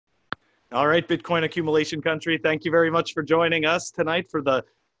All right, Bitcoin accumulation country, thank you very much for joining us tonight for the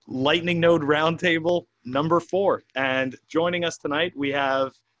Lightning Node Roundtable number 4. And joining us tonight, we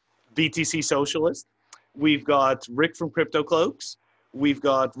have BTC Socialist. We've got Rick from Crypto Cloaks. We've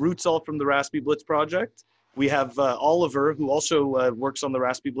got Rtl from the Raspiblitz project. We have Oliver, who also works on the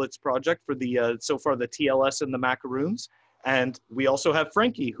Raspiblitz project for the so far the TLS and the macaroons. And we also have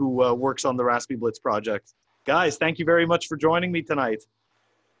Frankie, who works on the Raspiblitz project. Guys, thank you very much for joining me tonight.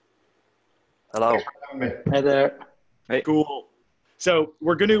 Hello. Hi there. Hey. Cool. So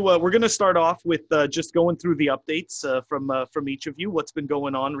we're gonna start off with just going through the updates from each of you. What's been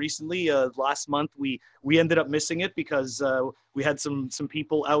going on recently? Last month we ended up missing it because we had some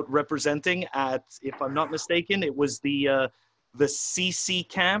people out representing at, if I'm not mistaken, it was the CC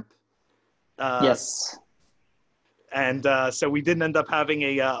camp. Yes. And so we didn't end up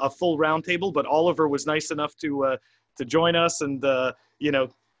having a full roundtable, but Oliver was nice enough to join us and you know,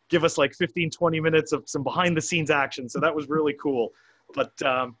 give us like 15, 20 minutes of some behind the scenes action. So that was really cool. But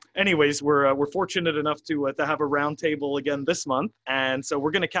anyways, we're fortunate enough to have a roundtable again this month. And so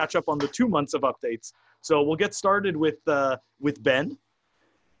we're going to catch up on the 2 months of updates. So we'll get started with Ben.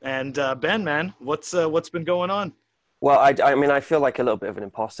 And Ben, man, what's been going on? Well, I mean, I feel like a little bit of an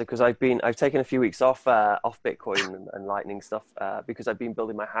imposter because I've taken a few weeks off Bitcoin and Lightning stuff because I've been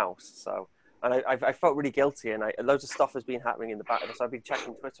building my house. So, and I felt really guilty, and loads of stuff has been happening in the background. So I've been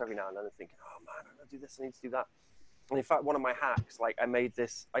checking Twitter every now and then and thinking, oh man, I need to do this, I need to do that. And in fact, one of my hacks, like I made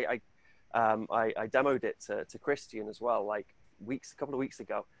this, I demoed it to Christian as well, like a couple of weeks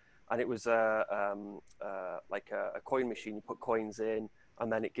ago, and it was like a coin machine. You put coins in,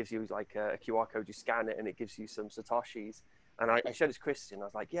 and then it gives you like a QR code. You scan it, and it gives you some satoshis. And I showed it to Christian. I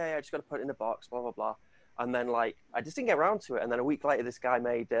was like, yeah, I just got to put it in a box, blah blah blah. And then like I just didn't get around to it. And then a week later, this guy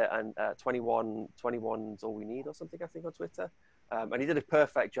made it, and 21's all we need or something, I think, on Twitter. And he did a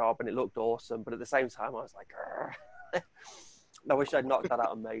perfect job, and it looked awesome. But at the same time, I was like, I wish I'd knocked that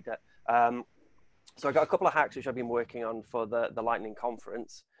out and made it. So I got a couple of hacks which I've been working on for the Lightning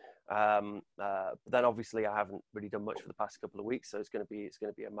conference. But then obviously I haven't really done much for the past couple of weeks, so it's going to be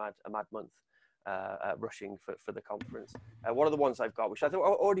a mad month rushing for the conference. One of the ones I've got, which I thought I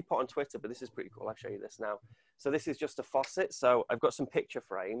already put on Twitter, but this is pretty cool. I'll show you this now. So this is just a faucet. So I've got some picture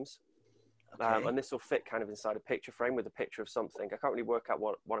frames. Okay. And this will fit kind of inside a picture frame with a picture of something. I can't really work out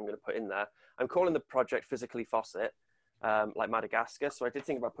what I'm going to put in there. I'm calling the project Physically Faucet, like Madagascar. So I did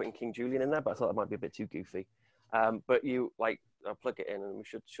think about putting King Julian in there, but I thought that might be a bit too goofy. But you like plug it in, and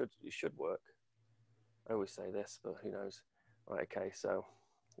it should work. I always say this, but who knows? Right, okay, so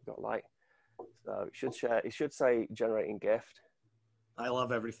we've got light. So it should say generating gift. I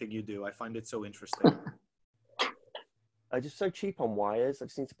love everything you do. I find it so interesting. I'm just so cheap on wires. I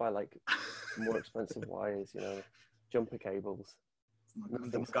just need to buy like more expensive wires, you know, jumper cables. The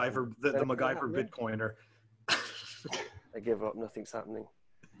MacGyver Bitcoiner. I give up. Nothing's happening.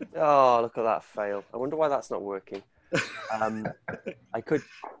 Oh, look at that fail. I wonder why that's not working. I could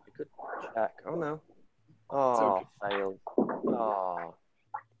check. Oh no. Oh, okay. Failed.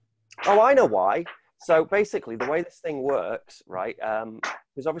 Oh, I know why. So basically, the way this thing works, right?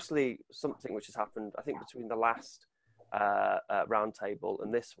 There's obviously something which has happened. I think between the last roundtable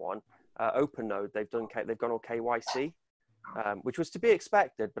and this one, OpenNode, they've gone all KYC, which was to be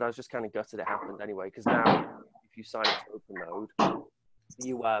expected, but I was just kind of gutted it happened anyway, because now if you sign up to OpenNode,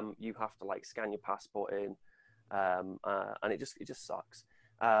 you have to like scan your passport in, and it just sucks.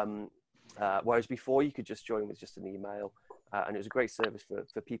 Whereas before you could just join with just an email, and it was a great service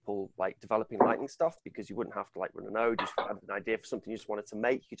for people like developing Lightning stuff, because you wouldn't have to like run a node. You just had an idea for something you just wanted to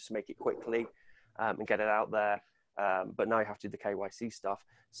make, you could just make it quickly and get it out there. But now you have to do the KYC stuff.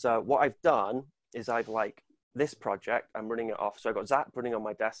 So what I've done is I've like this project, I'm running it off. So I've got Zap running on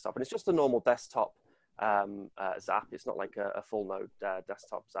my desktop, and it's just a normal desktop Zap. It's not like a full node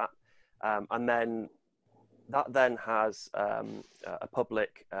desktop Zap. And then that then has a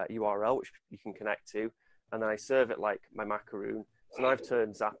public URL which you can connect to, and then I serve it like my macaroon. So now I've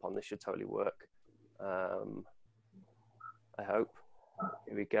turned Zap on. This should totally work. I hope.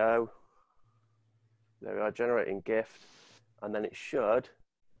 Here we go. There we are, generating gift, and then it should.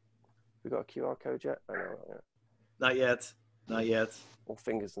 We got a QR code yet? Oh, no, not yet. Not yet. All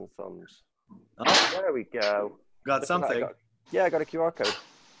fingers and thumbs. Oh, there we go. Got something. I got a QR code.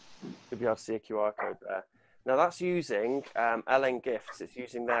 You'll be able to see a QR code there. Now that's using LN Gifts. It's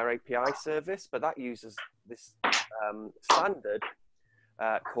using their API service, but that uses this standard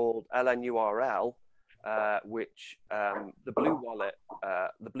called LN URL, which the Blue wallet,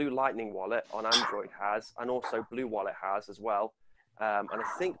 the Blue Lightning wallet on Android has, and also Blue Wallet has as well. And I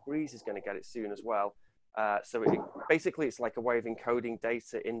think Breeze is going to get it soon as well. So basically, it's like a way of encoding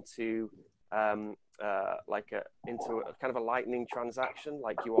data into into a kind of a Lightning transaction,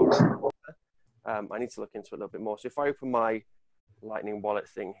 like URL. I need to look into it a little bit more. So if I open my Lightning wallet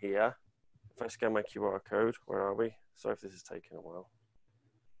thing here, if I scan my QR code, where are we? Sorry if this is taking a while.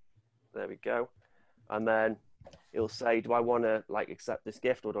 There we go. And then it'll say, do I want to like accept this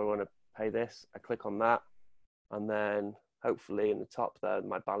gift or do I want to pay this? I click on that. And then hopefully in the top there,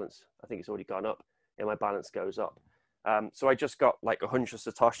 my balance, I think it's already gone up. And my balance goes up. So I just got like 100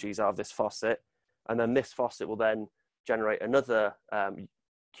 satoshis out of this faucet. And then this faucet will then generate another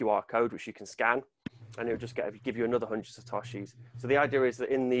QR code, which you can scan. And it'll just give you another 100 satoshis. So the idea is that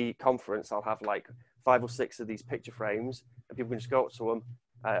in the conference, I'll have like 5 or 6 of these picture frames, and people can just go up to them.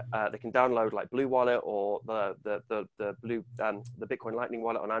 They can download like Blue Wallet or the Bitcoin Lightning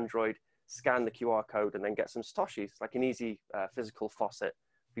Wallet on Android, scan the QR code, and then get some satoshis. It's like an easy physical faucet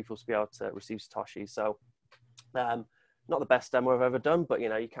for people to be able to receive satoshis. So not the best demo I've ever done, but you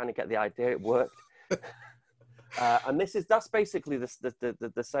know, you kind of get the idea. It worked. And that's basically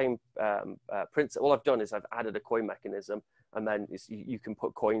the same principle. All I've done is I've added a coin mechanism, and then you can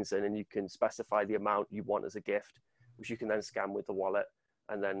put coins in, and you can specify the amount you want as a gift, which you can then scan with the wallet,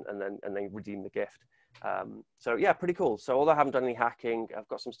 and then redeem the gift. So yeah, pretty cool. So although I haven't done any hacking, I've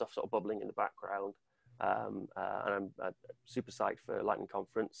got some stuff sort of bubbling in the background, and I'm super psyched for Lightning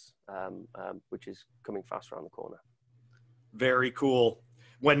Conference, which is coming fast around the corner. Very cool.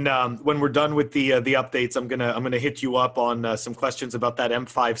 When we're done with the updates, I'm gonna hit you up on some questions about that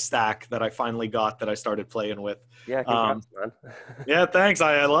M5 stack that I finally got, that I started playing with. Yeah, congrats, man. Yeah, thanks.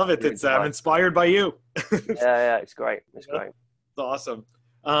 I love it. I'm inspired by you. Yeah, it's great. It's great. It's awesome.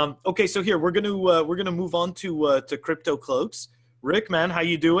 Okay, so here we're gonna move on to Crypto Cloaks. Rick, man, how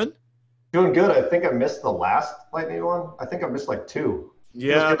you doing? Doing good. I think I missed the last Lightning one. I think I missed like 2.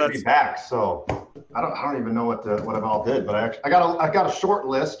 Yeah, that's to be back. So I don't even know what I all did, but I got a short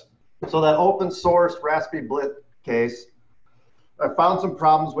list. So that open source Raspiblitz case, I found some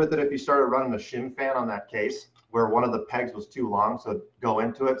problems with it if you started running a shim fan on that case, where one of the pegs was too long, so go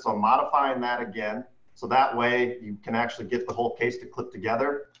into it. So I'm modifying that again, so that way you can actually get the whole case to clip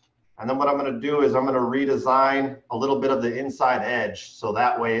together. And then what I'm going to do is I'm going to redesign a little bit of the inside edge, so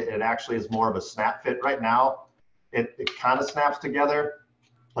that way it actually is more of a snap fit. Right now, it kind of snaps together,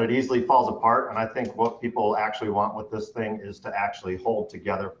 but it easily falls apart. And I think what people actually want with this thing is to actually hold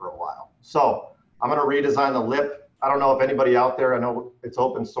together for a while. So I'm going to redesign the lip. I don't know if anybody out there, I know it's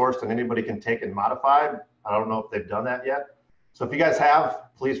open sourced and anybody can take and modify. I don't know if they've done that yet. So if you guys have,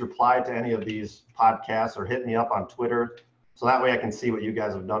 please reply to any of these podcasts or hit me up on Twitter. So that way I can see what you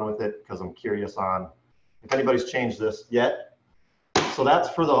guys have done with it, because I'm curious on if anybody's changed this yet. So that's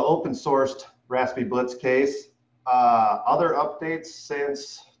for the open sourced Raspiblitz case. Other updates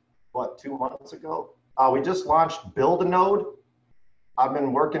since, what, 2 months ago? We just launched Build a Node. I've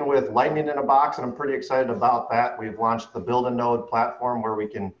been working with Lightning in a Box, and I'm pretty excited about that. We've launched the Build a Node platform where we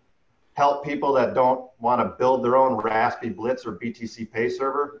can help people that don't want to build their own Raspiblitz or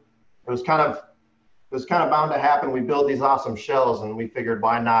BTCpayserver. It was kind of bound to happen. We build these awesome shells, and we figured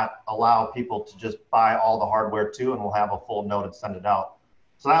why not allow people to just buy all the hardware too, and we'll have a full node and send it out.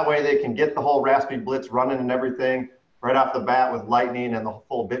 So that way they can get the whole Raspiblitz running and everything right off the bat with Lightning and the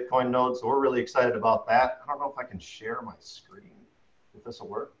full Bitcoin node. So we're really excited about that. I don't know if I can share my screen, if this will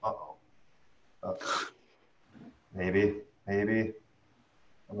work. Maybe.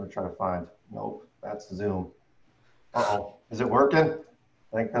 I'm gonna try to find, nope, that's Zoom. Is it working?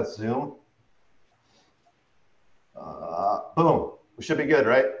 I think that's Zoom. Boom, we should be good,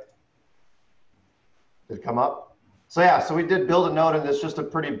 right? Did it come up? So yeah, so we did Build a Node, and it's just a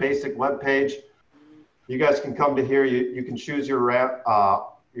pretty basic web page. You guys can come to here. You can choose your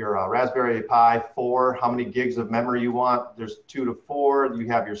Raspberry Pi 4, how many gigs of memory you want. There's 2 to 4. You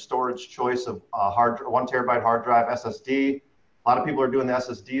have your storage choice of 1 terabyte hard drive SSD. A lot of people are doing the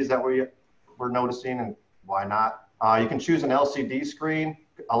SSDs that we're noticing, and why not? You can choose an LCD screen.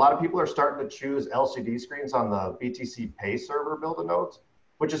 A lot of people are starting to choose LCD screens on the BTCpayserver Build a Nodes,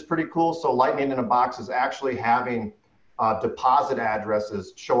 which is pretty cool. So Lightning in a Box is actually having deposit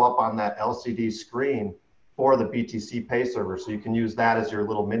addresses show up on that LCD screen for the BTCpayserver. So you can use that as your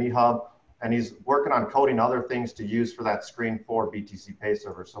little mini hub. And he's working on coding other things to use for that screen for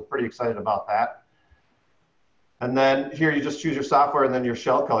BTCpayserver. So pretty excited about that. And then here you just choose your software and then your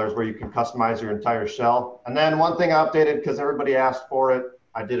shell colors, where you can customize your entire shell. And then one thing I updated, because everybody asked for it,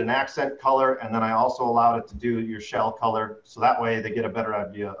 I did an accent color, and then I also allowed it to do your shell color. So that way they get a better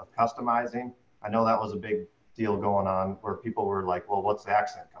idea of customizing. I know that was a big deal going on where people were like, well, what's the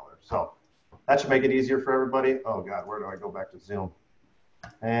accent color? So that should make it easier for everybody. Oh God, where do I go back to Zoom?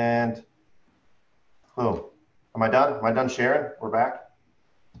 And Oh, am I done? Am I done sharing? We're back?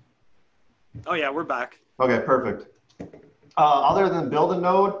 Oh yeah, we're back. Okay, perfect. Other than build a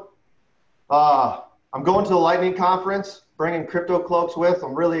node, I'm going to the Lightning conference, bringing crypto cloaks with.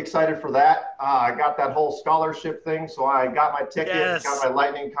 I'm really excited for that. I got that whole scholarship thing, so I got my ticket, Yes. got my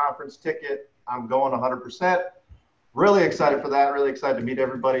Lightning conference ticket. I'm going 100%. Really excited for that. Really excited to meet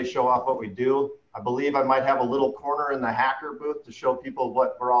everybody, show off what we do. I believe I might have a little corner in the hacker booth to show people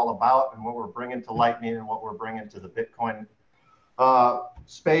what we're all about and what we're bringing to Lightning and what we're bringing to the Bitcoin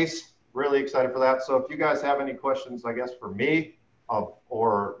space. Really excited for that. So if you guys have any questions, I guess, for me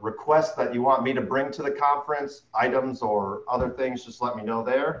or requests that you want me to bring to the conference, items or other things, just let me know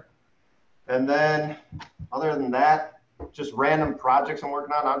there. And then other than that, just random projects I'm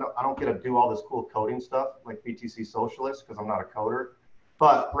working on. I don't get to do all this cool coding stuff like BTC Socialist because I'm not a coder.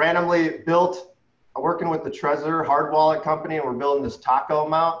 But randomly built, I'm working with the Trezor hard wallet company, and we're building this taco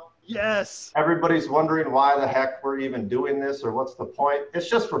mount. Yes. Everybody's wondering why the heck we're even doing this or what's the point. It's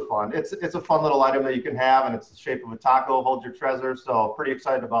just for fun. It's a fun little item that you can have, and it's the shape of a taco, hold your Trezor. So pretty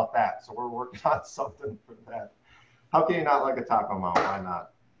excited about that. So we're working on something for that. How can you not like a taco mount? Why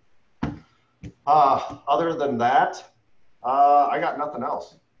not? Other than that, I got nothing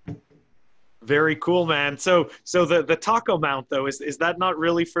else. Very cool, man. So the taco mount though, is that not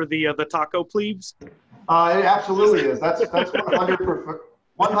really for the taco plebes? It absolutely is. That's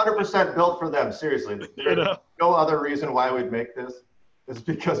 100% built for them. Seriously, there's no other reason why we'd make this. It's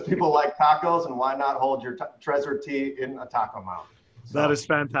because people like tacos, and why not hold your Trezor tea in a taco mount? So, that is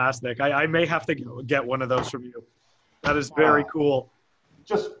fantastic. I may have to get one of those from you. That is very cool.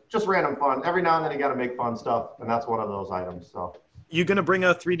 Just random fun. Every now and then you got to make fun stuff, and that's one of those items. So. You gonna bring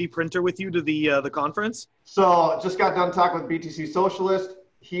a 3D printer with you to the conference? So just got done talking with BTC Socialist.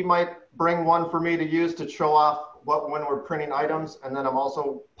 He might bring one for me to use to show off when we're printing items. And then I'm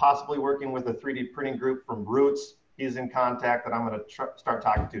also possibly working with a 3D printing group from Roots. He's in contact that I'm going to start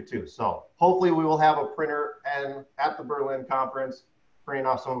talking to too. So hopefully we will have a printer and at the Berlin conference, printing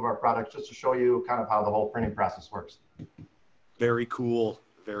off some of our products just to show you kind of how the whole printing process works. Very cool.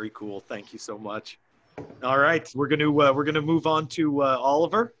 Very cool. Thank you so much. All right, we're gonna move on to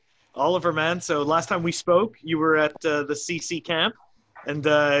Oliver. Oliver, man. So last time we spoke, you were at the CC camp, and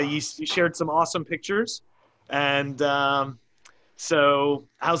you shared some awesome pictures. And so,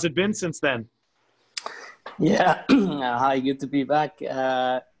 how's it been since then? Yeah, hi, good to be back.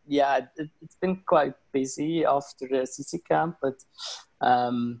 Yeah, it's been quite busy after the CC camp, but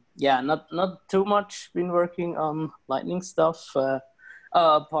yeah, not too much. Been working on Lightning stuff.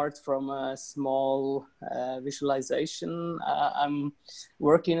 Apart from a small visualization, I'm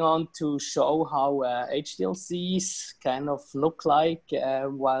working on to show how HTLCs kind of look like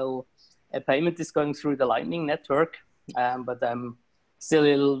while a payment is going through the Lightning network. But I'm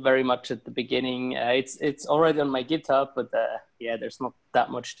still very much at the beginning. It's already on my GitHub, but yeah, there's not that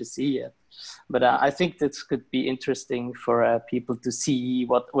much to see yet. But I think this could be interesting for people to see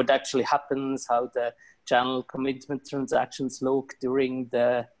what actually happens, how the channel commitment transactions look during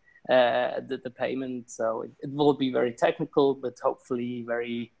the payment. So it will be very technical, but hopefully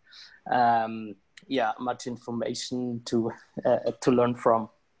very much information to learn from.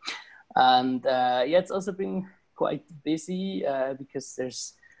 And yeah, it's also been quite busy because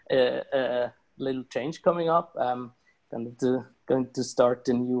there's a little change coming up. Going to start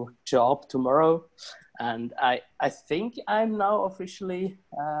a new job tomorrow, and I think I'm now officially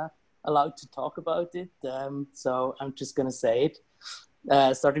allowed to talk about it. So I'm just going to say it.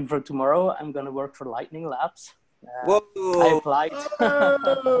 Starting from tomorrow, I'm going to work for Lightninglabs. I applied.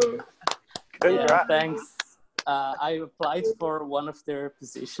 Yeah, thanks. I applied for one of their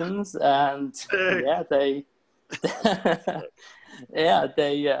positions, and yeah, they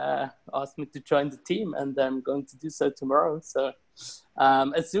asked me to join the team, and I'm going to do so tomorrow. So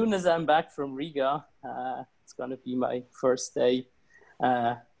as soon as I'm back from Riga, it's going to be my first day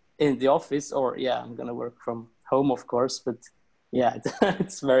in the office, or yeah, I'm gonna work from home, of course. But yeah,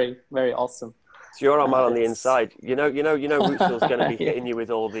 it's very, very awesome. So you're our man on the inside. You know, Rtl going to be hitting you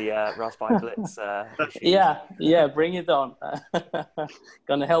with all the Raspiblitz issues. Yeah, bring it on.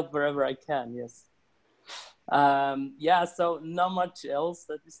 Gonna help wherever I can. Yes. Yeah. So not much else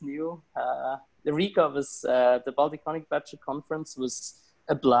that is new. The Riga was the Balticonic Bachelor Conference was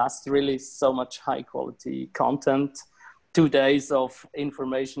a blast. Really, so much high quality content. 2 days of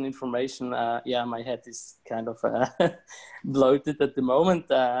information. Yeah, my head is kind of bloated at the moment,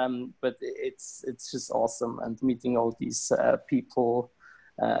 but it's just awesome. And meeting all these people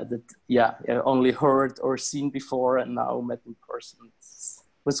that only heard or seen before and now met in person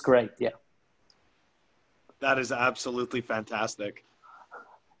was great. Yeah, that is absolutely fantastic.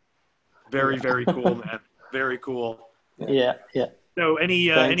 Very, very cool, man. Very cool. Yeah. So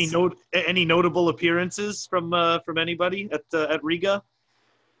Thanks. any notable appearances from anybody at Riga?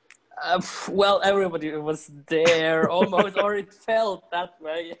 Well, everybody was there almost, or it felt that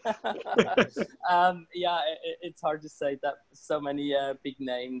way. It's hard to say that so many big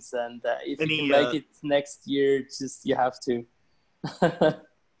names, and if you can make it next year, just you have to.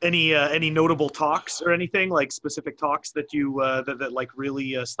 Any notable talks or anything, like specific talks that you that like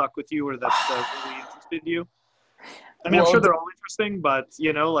really stuck with you or that really interested you? I mean, I'm sure they're all interesting, but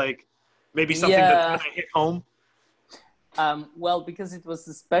like maybe something that kind of hit home. Well, because it was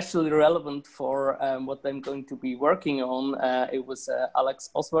especially relevant for what I'm going to be working on, it was Alex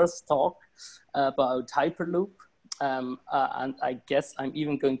Osworth's talk about hyperloop. And I guess I'm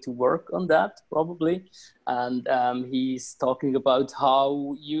even going to work on that probably. And he's talking about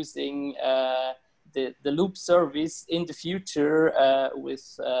how using the loop service in the future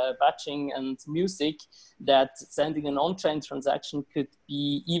with batching and music, that sending an on-chain transaction could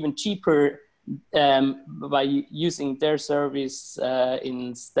be even cheaper by using their service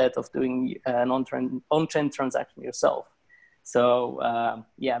instead of doing an on-chain transaction yourself. So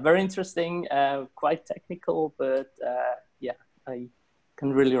very interesting, quite technical, but I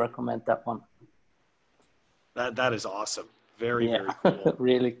can really recommend that one. That is awesome. Very cool.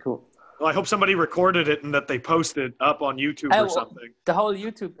 Really cool. Well, I hope somebody recorded it and that they posted up on YouTube or something. The whole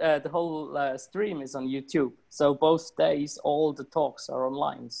YouTube, the whole stream is on YouTube. So both days, all the talks are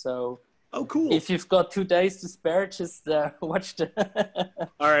online. So. Oh, cool. If you've got 2 days to spare, just watch the.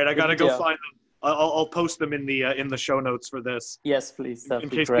 All right, I gotta go find them. I'll post them in the show notes for this. Yes, please. In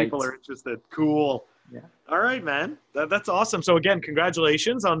case people are interested. Cool. Yeah. All right, man. That's awesome. So again,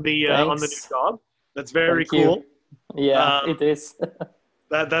 congratulations on the new job. That's very cool. Yeah, it is.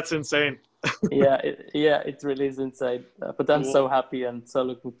 That's insane. it really is insane. But I'm so happy and so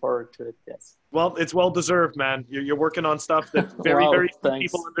looking forward to it. Yes. Well, it's well deserved, man. You're working on stuff that very few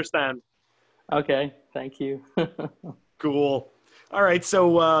people understand. Okay, thank you. Cool. All right,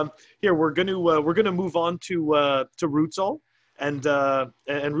 so here we're gonna move on to Rtl, and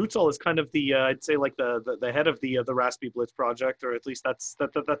Rtl is kind of the I'd say like the head of the Raspiblitz project, or at least that's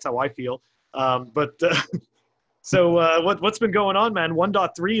how I feel. So what's been going on, man?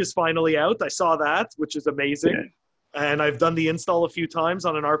 1.3 is finally out. I saw that, which is amazing, and I've done the install a few times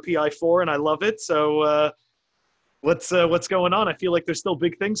on an RPI4, and I love it. So what's going on? I feel like there's still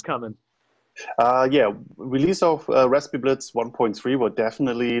big things coming. Release of Raspiblitz 1.3 was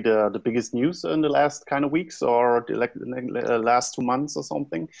definitely the biggest news in the last kind of weeks or the last 2 months or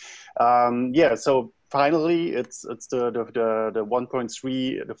something. So finally it's the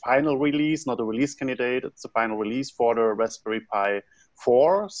 1.3, the final release, not a release candidate. It's the final release for the Raspberry Pi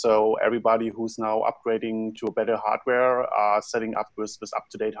 4. So everybody who's now upgrading to a better hardware, setting up with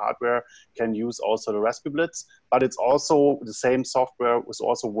up-to-date hardware, can use also the Raspiblitz. But it's also the same software was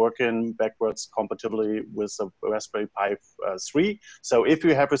also working backwards compatibly with a Raspberry Pi 3. So if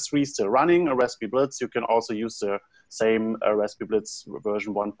you have a 3 still running, a Raspiblitz, you can also use the same Raspiblitz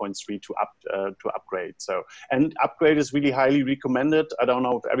version 1.3 to upgrade. So, and upgrade is really highly recommended. I don't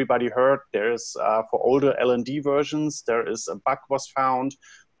know if everybody heard, there's for older LND versions, there is a bug was found,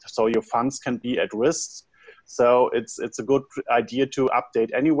 so your funds can be at risk. So it's a good idea to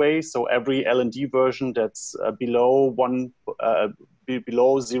update anyway. So every LND version that's below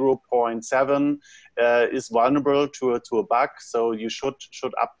 0.7 is vulnerable to a bug. So you should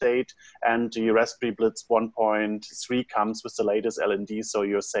update. And the Raspiblitz 1.3 comes with the latest LND, so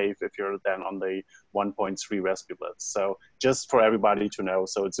you're safe if you're then on the 1.3 Raspiblitz. So just for everybody to know.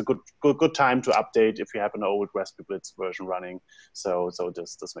 So it's a good time to update if you have an old Raspiblitz version running. So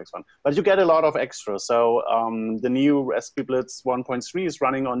this makes fun. But you get a lot of extra. So the new Raspiblitz 1.3 is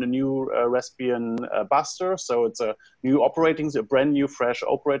running on the new Raspian Buster. So it's a brand new fresh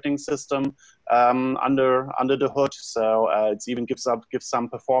operating system under the hood. So it even gives some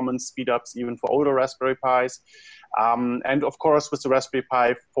performance speed ups even for older Raspberry Pis. And of course, with the Raspberry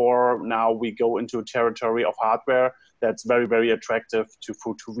Pi 4, now we go into a territory of hardware that's very, very attractive to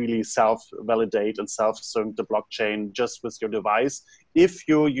really self-validate and self-sync the blockchain just with your device. If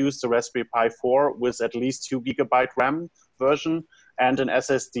you use the Raspberry Pi 4 with at least 2 GB RAM version and an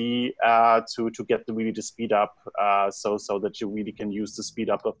SSD to get the speed up, so that you really can use the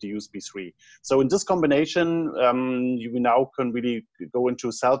speed up of the USB 3. So in this combination, you now can really go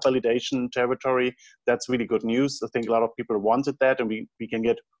into self-validation territory. That's really good news. I think a lot of people wanted that, and we can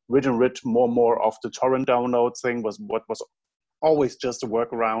get rid more of the torrent download thing, what was always just a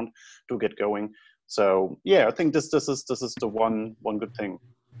workaround to get going. So yeah, I think this is the one good thing,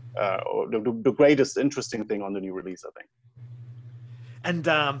 or the greatest interesting thing on the new release, I think. And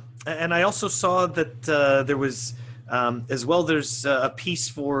I also saw that there was as well. There's a piece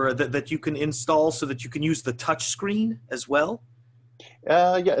for that you can install so that you can use the touch screen as well.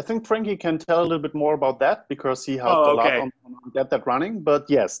 Yeah, I think Frankie can tell a little bit more about that because he helped a lot on get that running. But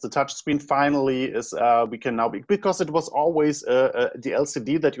yes, the touchscreen finally is, we can now, because it was always, the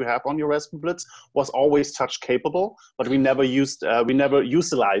LCD that you have on your Raspiblitz was always touch capable, but we never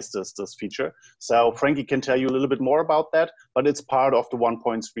utilized this feature. So Frankie can tell you a little bit more about that, but it's part of the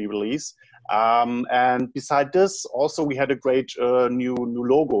 1.3 release. And beside this, also we had a great new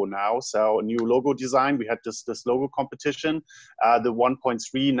logo now. So a new logo design. We had this logo competition. The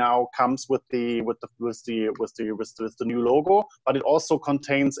 1.3 now comes with the new logo, but it also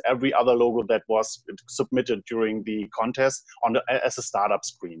contains every other logo that was submitted during the contest as a startup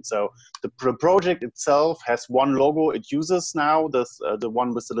screen. So the project itself has one logo it uses now. The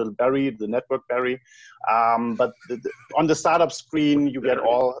one with the little berry, the network berry. But on the startup screen, you get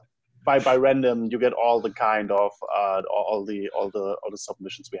all. By random, you get all the kind of all the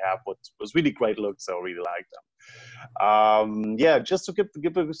submissions we have. What was really great look, so I really like them. Yeah, just to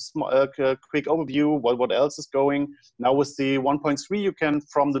give a quick overview, what else is going now with the 1.3? You can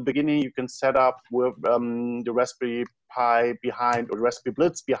from the beginning you can set up with the Raspberry Pi behind or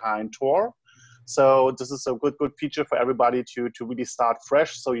Raspiblitz behind Tor. So this is a good feature for everybody to really start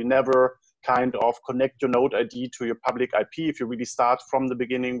fresh. So you never kind of connect your node ID to your public IP if you really start from the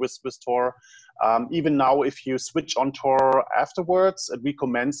beginning with Tor. Even now, if you switch on Tor afterwards, it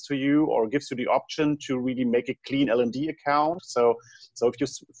recommends to you or gives you the option to really make a clean LND account. So if you,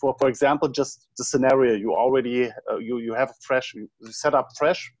 for example, just the scenario, you already, you have you set up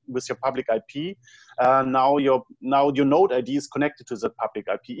fresh with your public IP. Now your node ID is connected to the public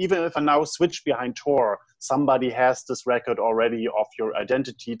IP. Even if I now switch behind Tor, somebody has this record already of your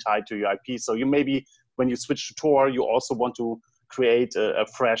identity tied to your IP. So you maybe, when you switch to Tor, you also want to create a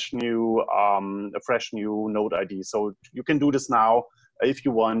fresh new node ID. So you can do this now if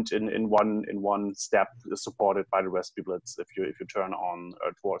you want in one step, supported by the Raspiblitz if you turn on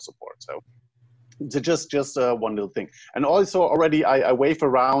Tor support. So just one little thing. And also already I wave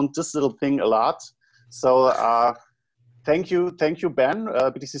around this little thing a lot. So thank you, Ben,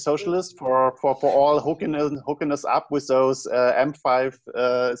 BTC Socialist, for all hooking us up with those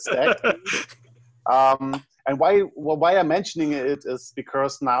M5 stack. And why I'm mentioning it is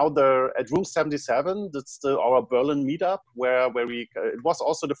because now at Room 77, that's our Berlin meetup where it was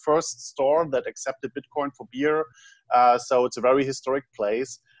also the first store that accepted Bitcoin for beer. So it's a very historic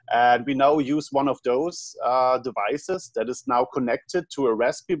place. And we now use one of those devices that is now connected to a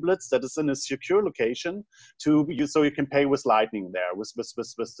Raspiblitz that is in a secure location so you can pay with Lightning there with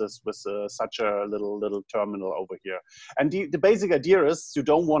such a little terminal over here. And the basic idea is you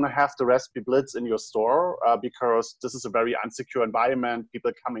don't want to have the Raspiblitz in your store because this is a very unsecure environment.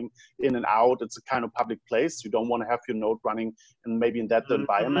 People coming in and out. It's a kind of public place. You don't want to have your node running in that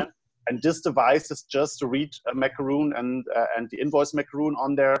environment. And this device is just to read a macaroon and the Invoice macaroon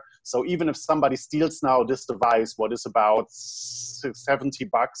on there. So even if somebody steals now this device, what is about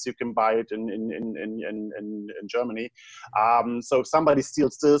 $70, you can buy it in Germany. So if somebody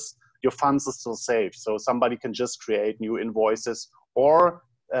steals this, your funds are still safe. So somebody can just create new invoices or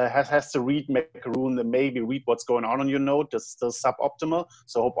has to read macaroon and maybe read what's going on your node. That's still suboptimal.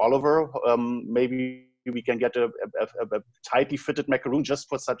 So hope Oliver, maybe we can get a tightly fitted macaroon just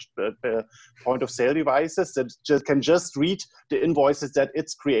for such point of sale devices that can just read the invoices that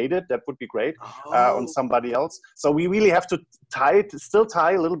it's created. That would be great on somebody else. So we really have to still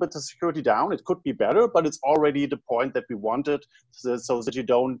tie a little bit of security down. It could be better, but it's already the point that we wanted, so that you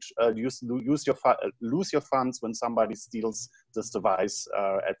don't lose your funds when somebody steals this device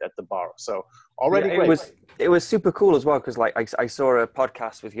at the bar. So already great. It was super cool as well because like I saw a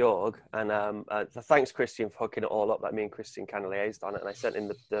podcast with Jorg and thanks Christian for hooking it all up. Like me and Christian kind of liaised on it, and I sent in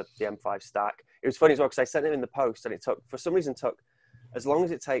the M5 stack. It was funny as well because I sent it in the post and it took as long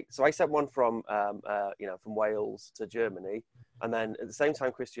as it takes. So I sent one from from Wales to Germany, and then at the same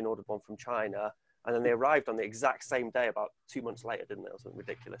time Christian ordered one from China, and then they arrived on the exact same day about 2 months later, didn't they? Or something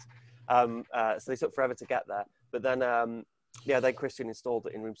ridiculous. So they took forever to get there, but then. Then Christian installed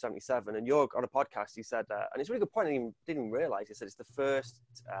it in Room 77, and Jorg on a podcast he said, and it's a really good point. I didn't even realize. He said it's the first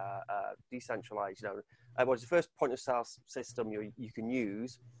decentralized, it's the first point of sale system you can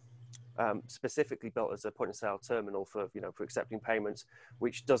use, specifically built as a point of sale terminal for accepting payments,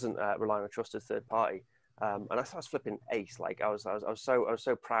 which doesn't rely on a trusted third party. And I thought I was flipping ace. Like I was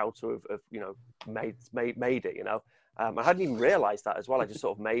so proud to have made it. I hadn't even realized that as well. I just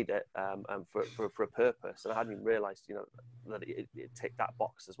sort of made it for a purpose, and I hadn't even realized, that it ticked that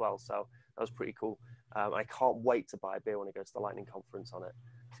box as well. So that was pretty cool. I can't wait to buy a beer when I go to the Lightning conference on it.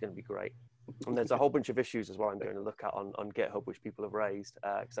 It's going to be great. And there's a whole bunch of issues as well I'm going to look at on GitHub, which people have raised.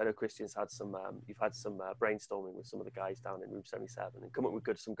 Because I know Christian's had some, you've had some brainstorming with some of the guys down in room 77 and come up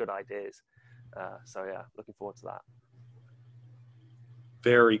with some good ideas. So yeah, looking forward to that.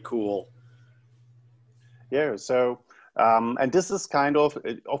 Very cool. Yeah, so, and this is kind of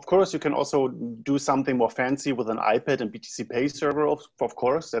course, you can also do something more fancy with an iPad and BTCpayserver, of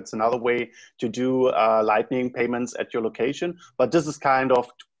course. That's another way to do Lightning payments at your location. But this is kind of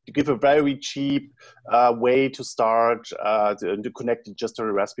to give a very cheap way to start to connect it just to the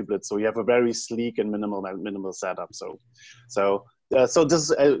Raspiblitz. So you have a very sleek and minimal setup. So this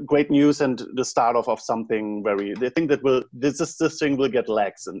is great news and the start of something very. They think that this thing will get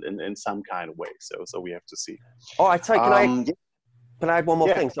legs in some kind of way. So we have to see. Oh, I tell you, can I add one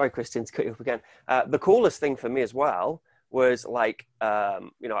more thing? Sorry, Christian, to cut you up again. The coolest thing for me as well was like,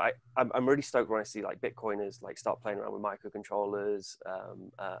 you know, I'm really stoked when I see like Bitcoiners like start playing around with microcontrollers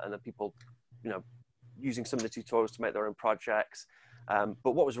and then people, you know, using some of the tutorials to make their own projects.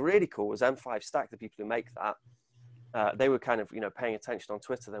 But what was really cool was M5 Stack, the people who make that. They were kind of, you know, paying attention on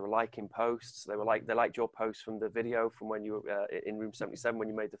Twitter. They were liking posts. They liked your post from the video from when you were in room 77 when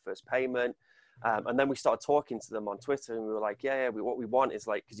you made the first payment. And then we started talking to them on Twitter, and we were like, what we want is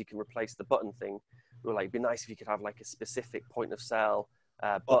like, because you can replace the button thing. We were like, it'd be nice if you could have like a specific point of sale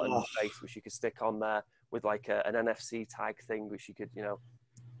button face which you could stick on there with like an NFC tag thing, which you could, you know,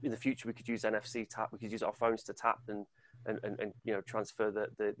 in the future we could use NFC tap. We could use our phones to tap and you know, transfer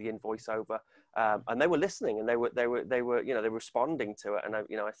the invoice over. And they were listening, and they were you know, they were responding to it, and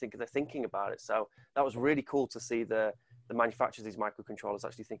you know, I think they're thinking about it. So that was really cool to see the manufacturers of these microcontrollers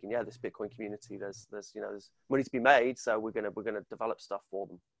actually thinking, yeah, this Bitcoin community, there's you know, there's money to be made, so we're gonna develop stuff for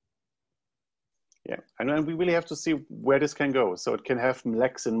them. Yeah, and then we really have to see where this can go. So it can have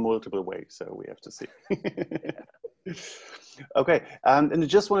legs in multiple ways. So we have to see. Okay, and I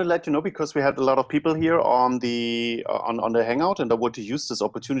just want to let you know, because we had a lot of people here on the Hangout, and I want to use this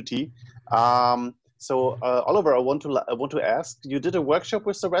opportunity. So Oliver, I want to ask. You did a workshop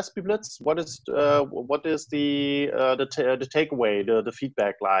with the Raspiblitz. What is the takeaway, the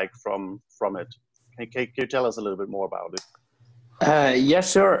feedback like from it? Can you tell us a little bit more about it? Yeah,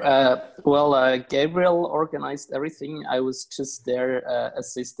 sure. Well, Gabriel organized everything. I was just there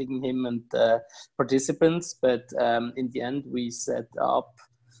assisting him and participants, but in the end we set up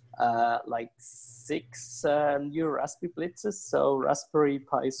like 6 new Raspiblitzes, so Raspberry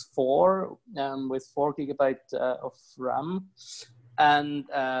Pis 4 with 4 GB of RAM and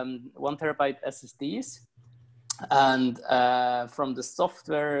 1 TB SSDs. And from the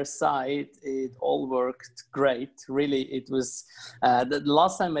software side, it all worked great. Really, it was the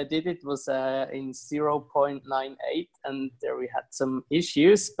last time I did it was in 0.98, and there we had some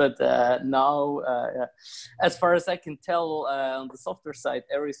issues. But now, as far as I can tell, on the software side,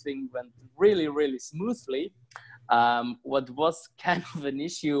 everything went really, really smoothly. What was kind of an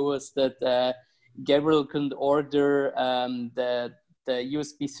issue was that Gabriel couldn't order the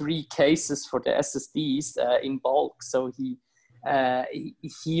USB 3 cases for the SSDs in bulk, so he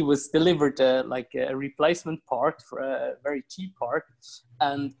was delivered like a replacement part for a very cheap part,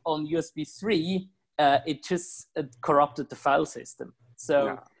 and on USB 3 it just corrupted the file system.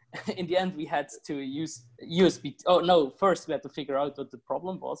 So in the end we had to use USB. Oh no! First we had to figure out what the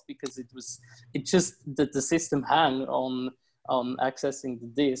problem was, because it just that the system hung on accessing the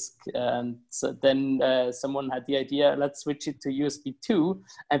disk, and so then someone had the idea, let's switch it to USB 2,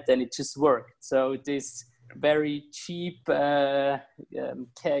 and then it just worked. So this very cheap case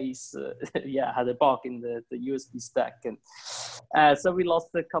had a bug in the USB stack, and so we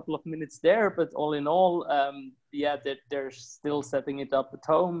lost a couple of minutes there, but all in all, they're still setting it up at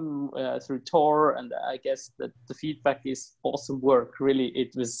home through Tor, and I guess that the feedback is awesome work. Really,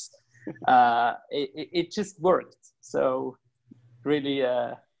 it was it just worked. So really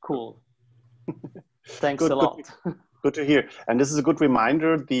cool. Thanks a lot. Good to hear. And this is a good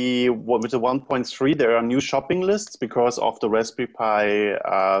reminder, with the 1.3, there are new shopping lists because of the Raspberry Pi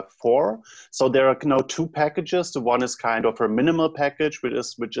 4. So there are now 2 packages. The one is kind of a minimal package,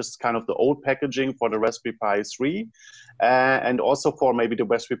 which is kind of the old packaging for the Raspberry Pi 3. And also for maybe the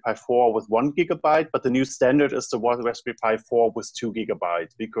Raspberry Pi 4 with 1 GB, but the new standard is the Raspberry Pi 4 with 2 GB,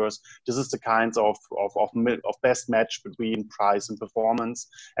 because this is the kinds of best match between price and performance,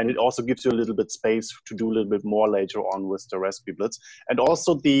 and it also gives you a little bit space to do a little bit more later on with the Raspiblitz. And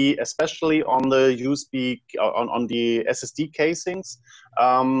also especially on the USB on the SSD casings,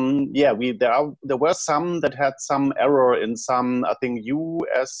 there were some that had some error in some, I think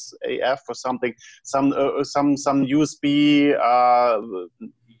USAF or something, some USB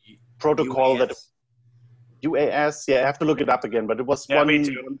protocol UAS, yeah, I have to look it up again, but it was me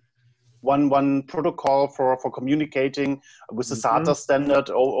too. one protocol for communicating with the SATA standard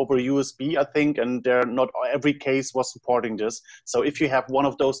over USB, I think, and not every case was supporting this. So if you have one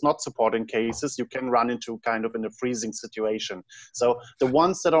of those not supporting cases, you can run into kind of in a freezing situation. So the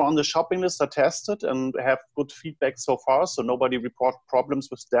ones that are on the shopping list are tested and have good feedback so far. So nobody report problems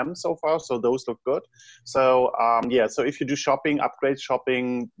with them so far. So those look good. So yeah, so if you do shopping, upgrade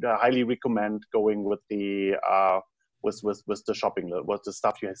shopping, I highly recommend going with the with the shopping list, with the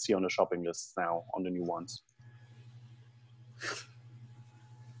stuff you see on the shopping list now on the new ones.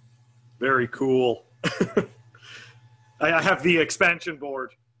 Very cool. I have the expansion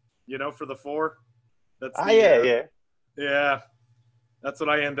board, you know, for the 4. That's the, yeah. That's what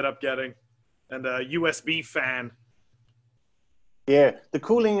I ended up getting, and a USB fan. Yeah, the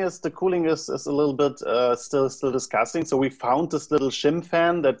cooling is a little bit still disgusting. So we found this little shim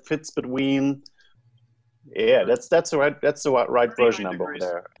fan that fits between. Yeah, that's the right version number over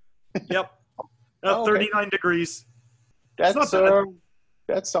there. Yep. Okay. 39 degrees. That's not bad.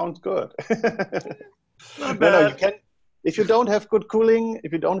 That sounds good. Not bad. No, you can. If you don't have good cooling,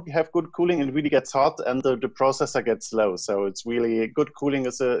 it really gets hot and the processor gets slow. So it's really good cooling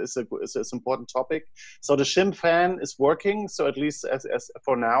is an important topic. So the shim fan is working. So at least as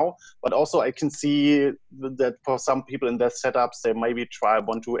for now, but also I can see that for some people in their setups, they maybe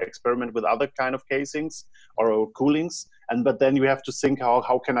want to experiment with other kind of casings or coolings. But then you have to think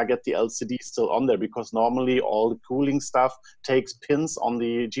how can I get the LCD still on there, because normally all the cooling stuff takes pins on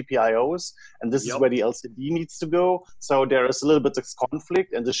the GPIOs, and this is where the LCD needs to go. So there is a little bit of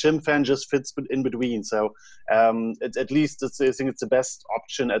conflict, and the shim fan just fits in between. So at least I think it's the best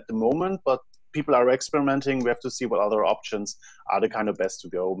option at the moment, but people are experimenting. We have to see what other options are the kind of best to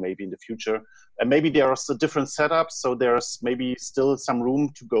go maybe in the future. And maybe there are different setups, so there's maybe still some room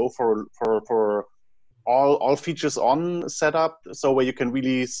to go for all features on setup, so where you can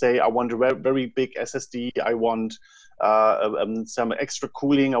really say, I want a very big SSD, I want some extra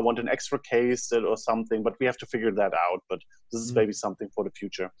cooling, I want an extra case or something, but we have to figure that out. But this is maybe something for the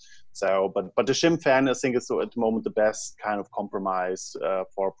future. So, but the shim fan, I think, is at the moment the best kind of compromise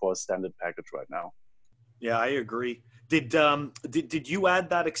for a standard package right now. Yeah, I agree. Did you add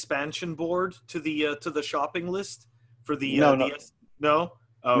that expansion board to the shopping list for the no? No?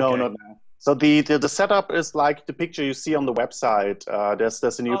 Okay. No, not now. So the setup is like the picture you see on the website.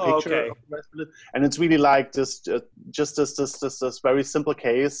 There's a new picture, of and it's really like this very simple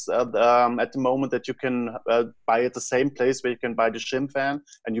case at the moment that you can buy at the same place where you can buy the shim fan,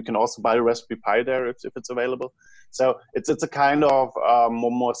 and you can also buy the Raspberry Pi there if it's available. So it's a kind of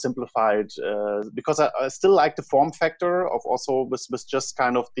more simplified, because I still like the form factor of also with just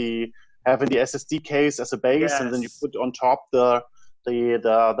kind of having the SSD case as a base, and then you put on top the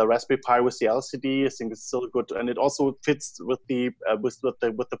Raspberry Pi with the LCD. I think it's still good, and it also fits with the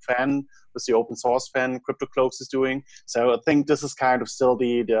fan, with the open source fan CryptoCloaks is doing. So I think this is kind of still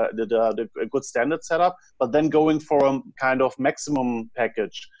the good standard setup. But then going for a kind of maximum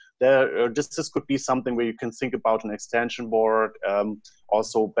package, this could be something where you can think about an extension board,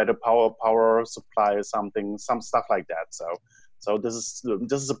 also better power supply, some stuff like that. So this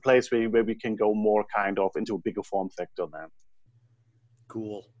is a place where we can go more kind of into a bigger form factor then.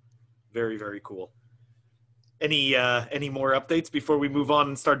 Cool. Very, very cool. Any more updates before we move on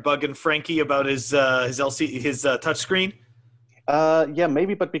and start bugging Frankie about his touchscreen? Yeah,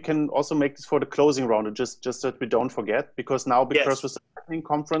 maybe, but we can also make this for the closing round, just that we don't forget, because with the Lightning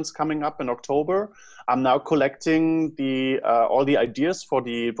conference coming up in October, I'm now collecting all the ideas for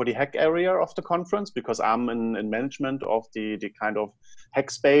the hack area of the conference, because I'm in management of the kind of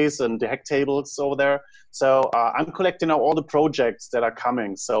hack space and the hack tables over there. So I'm collecting now all the projects that are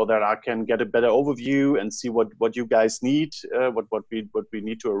coming, so that I can get a better overview and see what you guys need, what we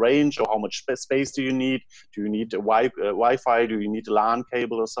need to arrange, or how much space do you need? Do you need a Wi-Fi? Do you need a LAN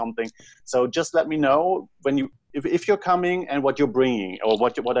cable or something? So just let me know if you're coming and what you're bringing, or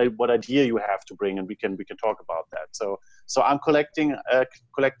what idea you have to bring, and we can talk about that. So I'm collecting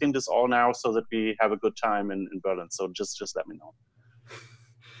this all now, so that we have a good time in Berlin. So just let me know.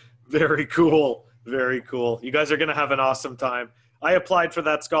 Very cool. Very cool. You guys are going to have an awesome time. I applied for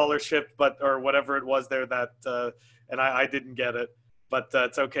that scholarship, or whatever it was there, and I didn't get it, but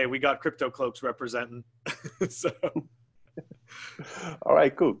it's okay. We got CryptoCloaks representing. So. All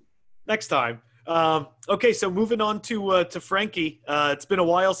right, cool. Next time. Okay, so moving on to Frankie. It's been a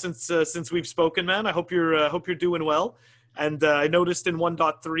while since we've spoken, man. I hope you're doing well. And I noticed in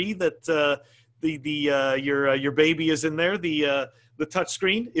 1.3 that your baby is in there, the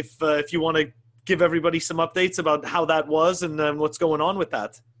touchscreen. If you want to give everybody some updates about how that was and what's going on with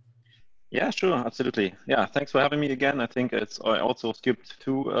that. Yeah, sure, absolutely. Yeah, thanks for having me again. I think I also skipped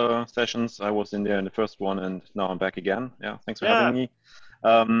 2 sessions. I was in there in the first one, and now I'm back again. Yeah, thanks for having me.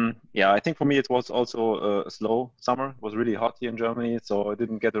 Yeah, I think for me it was also a slow summer. It was really hot here in Germany, so I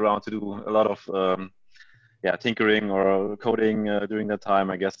didn't get around to do a lot of tinkering or coding during that time.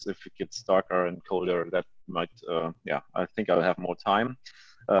 I guess if it gets darker and colder, that might I think I'll have more time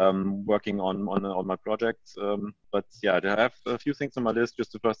working on my projects. But yeah, I have a few things on my list.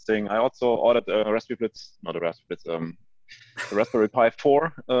 Just the first thing, I also ordered a Raspiblitz, not a Raspiblitz, a Raspberry Pi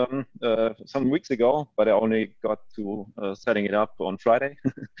 4 some weeks ago, but I only got to setting it up on Friday.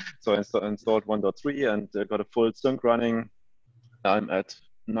 So I installed 1.3 and got a full sync running. I'm at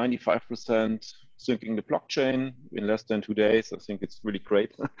 95% syncing the blockchain in less than 2 days. I think it's really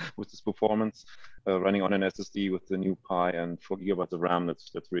great with this performance. Running on an SSD with the new Pi and 4 GB of RAM,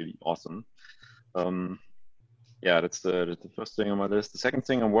 that's really awesome. Yeah, that's the first thing on my list. The second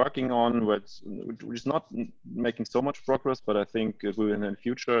thing I'm working on, which is not making so much progress, but I think it will in the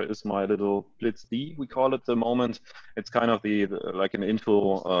future, is my little Blitz D, we call it at the moment. It's kind of like an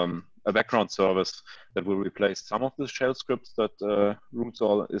info, a background service that will replace some of the shell scripts that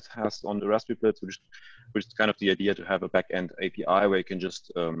Rtl has on the Raspiblitz, which is kind of the idea to have a backend API where you can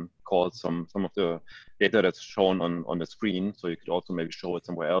just call some of the data that's shown on the screen. So you could also maybe show it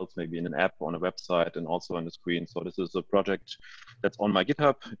somewhere else, maybe in an app, on a website, and also on the screen. So this is a project that's on my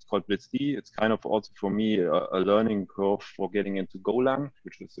GitHub. It's called BlitzD. It's kind of also for me a learning curve for getting into Golang,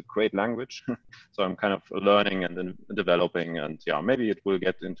 which is a great language. So I'm kind of learning and then developing, and yeah, maybe it will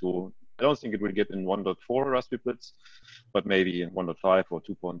get into, I don't think it will get in 1.4 Raspiblitz, but maybe in 1.5 or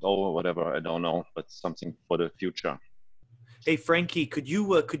 2.0 or whatever, I don't know, but something for the future. Hey Frankie, could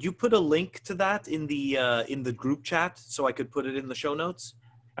you put a link to that in the group chat so I could put it in the show notes?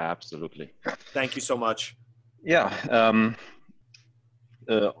 Absolutely. Thank you so much. Yeah.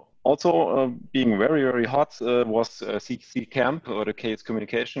 Also, being very, very hot was CC Camp, or the Case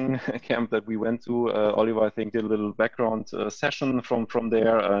Communication Camp that we went to. Oliver, I think, did a little background session from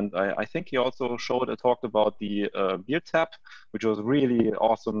there, and I think he also talked about the beer tap, which was a really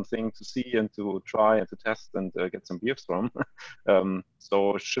awesome thing to see and to try and to test and get some beers from.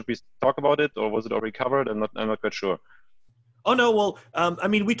 So should we talk about it, or was it already covered? I'm not quite sure. Oh no, well, I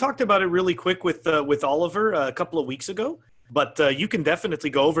mean, we talked about it really quick with Oliver a couple of weeks ago. But you can definitely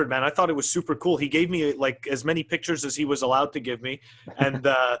go over it, man. I thought it was super cool. He gave me like as many pictures as he was allowed to give me, and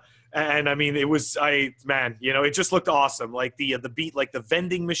I mean, it was it just looked awesome. Like the beat, like the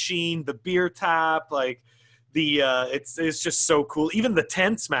vending machine, the beer tap, like it's just so cool. Even the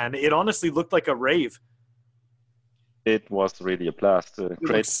tents, man. It honestly looked like a rave. It was really a blast.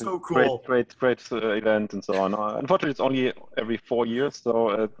 Great, so cool. Great event and so on. Unfortunately, it's only every 4 years,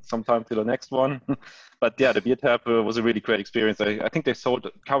 so sometime till the next one. But yeah, the beer tap was a really great experience. I think they sold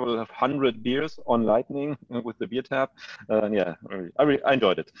a couple of 100 beers on Lightning with the beer tap. Yeah, I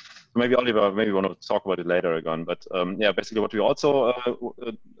enjoyed it. Maybe Oliver, maybe we want to talk about it later again. But yeah, basically what we also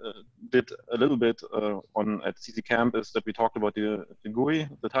did a little bit at CC Camp is that we talked about the GUI,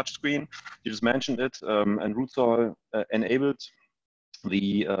 the touch screen. You just mentioned it, and Rtl enabled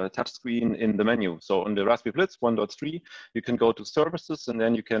the touchscreen in the menu. So on the Raspiblitz 1.3, you can go to services, and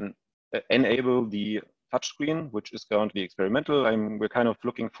then you can enable the touchscreen, which is currently experimental. We're kind of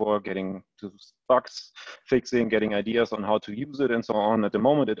looking for getting to bugs, fixing, getting ideas on how to use it and so on. At the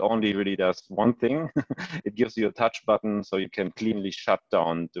moment, it only really does one thing. It gives you a touch button so you can cleanly shut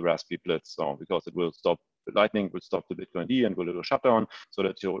down the Raspiblitz. So because it will stop, Lightning will stop the Bitcoin D and will do a shutdown, so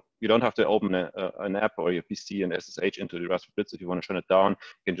that you don't have to open an app or your PC and SSH into the Raspiblitz. If you want to shut it down,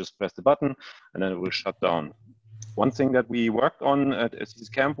 you can just press the button and then it will shut down. One thing that we worked on at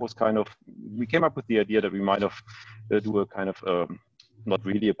CC Camp was we came up with the idea that we might have do a kind of not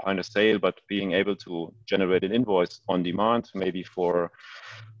really a point of sale, but being able to generate an invoice on demand, maybe for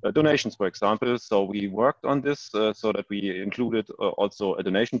donations, for example. So we worked on this so that we included also a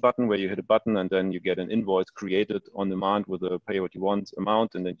donation button where you hit a button and then you get an invoice created on demand with a pay what you want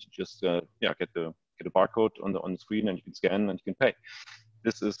amount, and then you just get a barcode on the screen and you can scan and you can pay.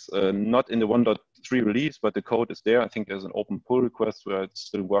 This is not in the 1.3 release, but the code is there. I think there's an open pull request where it's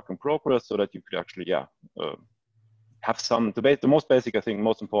still work in progress, so that you could actually have some debate. The most basic, I think,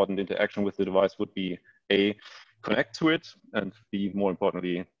 most important interaction with the device would be A, connect to it, and B, more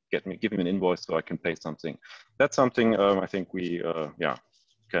importantly, give me an invoice so I can pay something. That's something I think we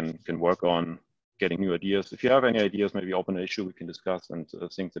can work on, getting new ideas. If you have any ideas, maybe open an issue we can discuss, and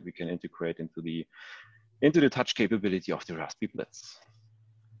things that we can integrate into the touch capability of the Raspiblitz.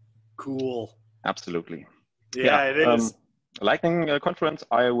 Cool. Absolutely. Yeah, it is. Lightning conference.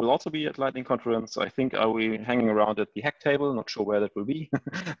 I will also be at Lightning conference. I think I will be hanging around at the hack table. Not sure where that will be,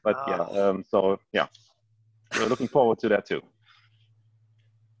 but so yeah, we're looking forward to that too.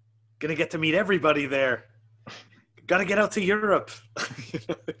 Gonna get to meet everybody there. Gotta get out to Europe.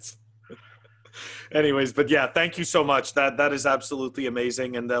 Anyways, but yeah, thank you so much. That is absolutely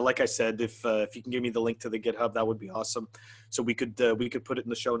amazing. And like I said, if you can give me the link to the GitHub, that would be awesome. So we could put it in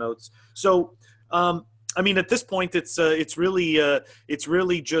the show notes. So I mean, at this point, it's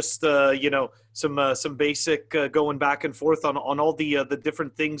really just some basic going back and forth on all the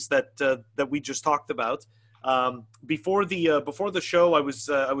different things that we just talked about. Before the show, I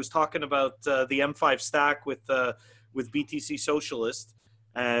was talking about the M5 stack with BTC Socialist,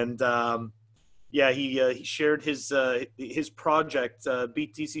 and yeah, he shared his project,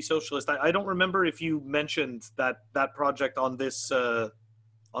 BTC Socialist. I don't remember if you mentioned that project on this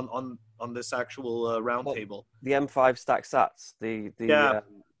on this actual roundtable. The M5 stack sats, the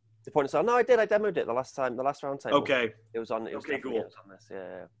point of sale. No, I did. I demoed it the last roundtable. Okay. It was on. It was okay, cool. It was on this.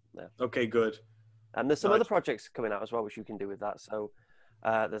 Yeah. Okay, good. And there's some other projects coming out as well, which you can do with that. So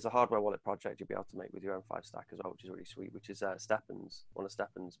there's a hardware wallet project you'll be able to make with your M5 stack as well, which is really sweet. Which is Steppen's, one of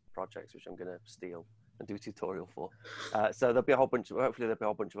Steppen's projects, which I'm going to steal and do a tutorial for. So there'll be a whole bunch of, hopefully there'll be a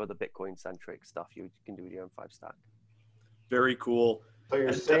whole bunch of other Bitcoin centric stuff you can do with your M5 stack. Very cool. So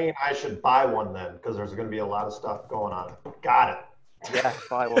you're saying I should buy one then, because there's going to be a lot of stuff going on. Got it. Yeah,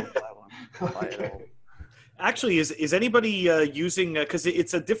 buy one. Buy it all. Actually, is anybody using, because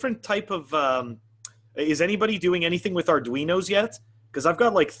it's a different type of, is anybody doing anything with Arduinos yet? Because I've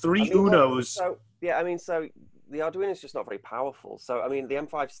got like three Unos. So the Arduino is just not very powerful. So I mean, the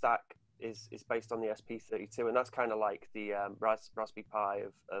M5 stack is based on the SP32, and that's kind of like the Raspberry Pi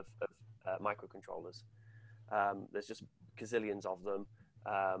of microcontrollers. There's just gazillions of them.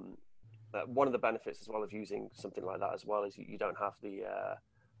 One of the benefits as well of using something like that as well is you don't have the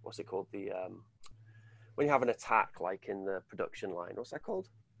what's it called, the when you have an attack like in the production line, what's that called?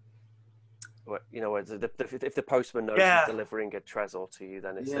 You know, if the postman knows he's delivering a Trezor to you,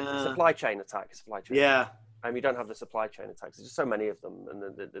 then it's a supply chain attack. Yeah. You don't have the supply chain attacks. There's just so many of them, and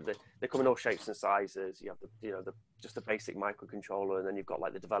they come in all shapes and sizes. You have just the basic microcontroller, and then you've got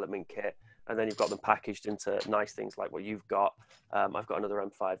like the development kit, and then you've got them packaged into nice things like what you've got. I've got another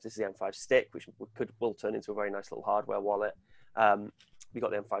M5. This is the M5 stick, which will turn into a very nice little hardware wallet. You've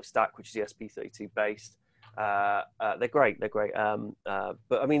got the M5 stack, which is the SP32 based. They're great.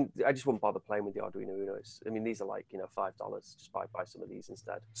 But I mean, I just wouldn't bother playing with the Arduino Unos. I mean, these are like $5. Just buy some of these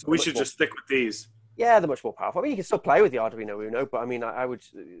instead. So we should just stick with these. Yeah, they're much more powerful. I mean, you can still play with the Arduino Uno, but I mean, I would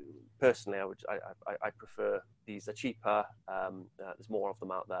personally, I prefer these. They're cheaper. There's more of them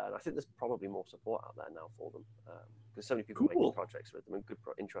out there, and I think there's probably more support out there now for them because so many people making projects with them, and good,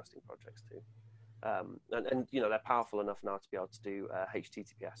 interesting projects too. And they're powerful enough now to be able to do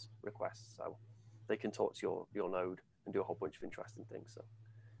HTTPS requests, so they can talk to your node and do a whole bunch of interesting things. So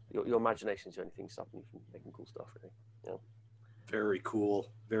your imagination is the only thing stopping you from making cool stuff, really. Yeah. Very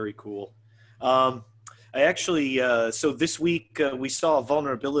cool. Very cool. I actually, so this week we saw a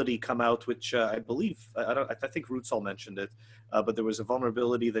vulnerability come out, which I believe, I think Rtl mentioned it, but there was a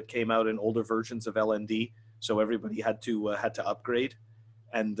vulnerability that came out in older versions of LND. So everybody had to upgrade.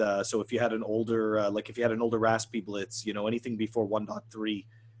 And so if you had an older, if you had an older Raspiblitz, anything before 1.3,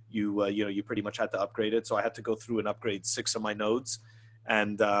 you pretty much had to upgrade it. So I had to go through and upgrade 6 of my nodes.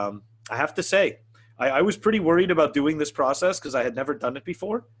 And I have to say, I was pretty worried about doing this process because I had never done it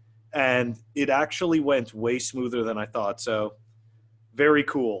before. And it actually went way smoother than I thought. So very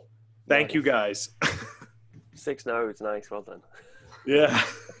cool. Thank you guys. 6 nodes. Nice. Well done. Yeah.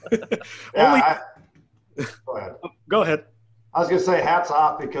 Go ahead. Go ahead. I was going to say hats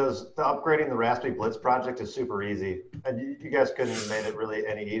off because upgrading the Raspiblitz project is super easy. And you guys couldn't have made it really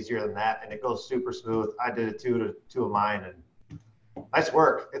any easier than that. And it goes super smooth. I did it too to 2 of mine. And nice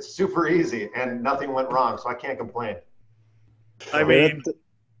work. It's super easy and nothing went wrong. So I can't complain. I mean...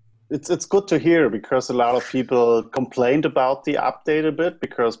 It's good to hear because a lot of people complained about the update a bit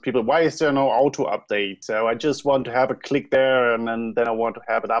because why is there no auto update? So I just want to have a click there and then I want to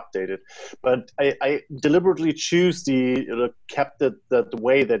have it updated. But I deliberately choose kept it the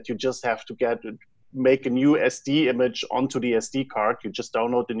way that you just have to make a new SD image onto the SD card. You just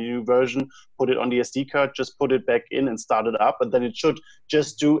download the new version, put it on the SD card, just put it back in and start it up, and then it should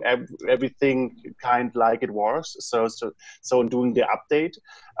just do everything kind like it was. So in doing the update,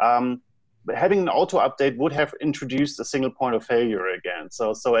 having an auto update would have introduced a single point of failure again.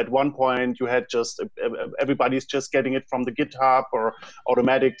 So at one point you had just everybody's just getting it from the GitHub or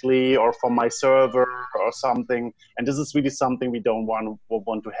automatically or from my server or something, and this is really something we don't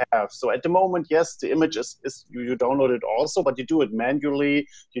want to have. So at the moment, yes, the image is you download it also, but you do it manually.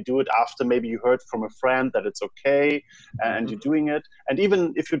 You do it after maybe you heard from a friend that it's okay, and you're doing it. And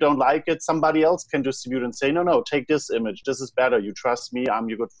even if you don't like it, somebody else can distribute and say, no, take this image. This is better. You trust me. I'm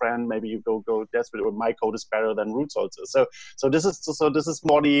your good friend. Maybe you go desperate, or my code is better than Rtl. So this is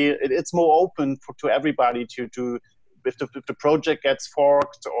more it's more open to everybody to if the project gets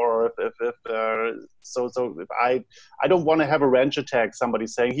forked, or if I don't want to have a wrench attack, somebody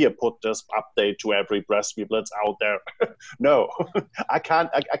saying, here, put this update to every Raspiblitz out there. No, I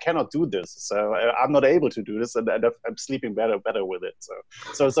cannot do this. So I'm not able to do this, and I'm sleeping better with it.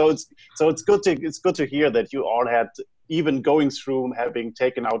 So it's good to hear that you all had, even going through having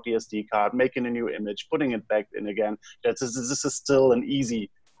taken out the SD card, making a new image, putting it back in again, that this is still an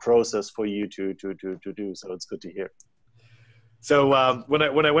easy process for you to do. So it's good to hear. So when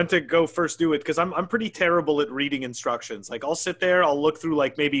I went to go first do it, because I'm pretty terrible at reading instructions. Like, I'll sit there, I'll look through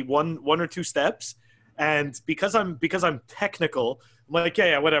like maybe one or two steps, and because I'm technical, I'm like,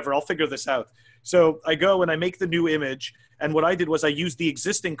 yeah, whatever, I'll figure this out. So I go and I make the new image, and what I did was I used the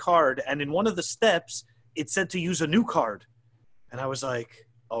existing card, and in one of the steps it said to use a new card, and I was like,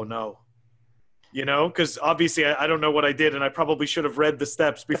 oh no, because obviously I don't know what I did, and I probably should have read the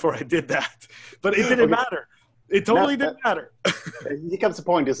steps before I did that, but it didn't matter. It totally didn't matter. Here comes the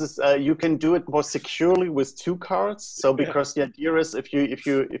point. This is you can do it more securely with two cards. So because the idea is if you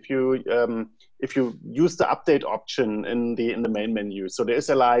use the update option in the main menu, so there is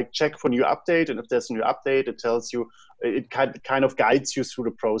a check for new update, and if there's a new update, it tells you, it kind of guides you through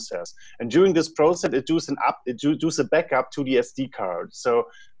the process. And during this process, it does a backup to the SD card. So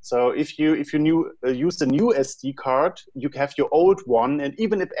if you use the new SD card, you have your old one, and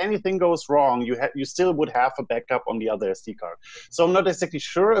even if anything goes wrong, you still would have a backup on the other SD card. So I'm not exactly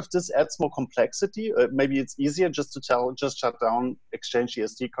sure if this adds more complexity. Maybe it's easier just to shut down, exchange the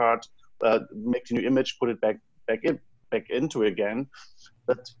SD card, make the new image, put it back into again.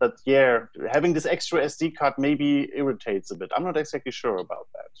 But yeah, having this extra SD card maybe irritates a bit. I'm not exactly sure about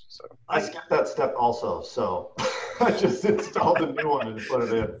that. So I skipped that step also. So I just installed a new one and put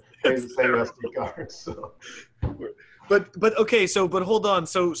it in. The same SD card. So. But okay, but hold on.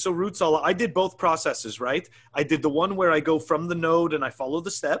 So Rtl, I did both processes, right? I did the one where I go from the node and I follow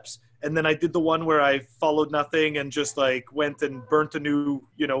the steps, and then I did the one where I followed nothing and just went and burnt a new,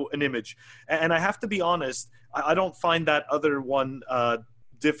 an image. And I have to be honest, I don't find that other one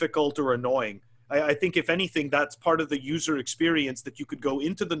difficult or annoying. I think if anything, that's part of the user experience, that you could go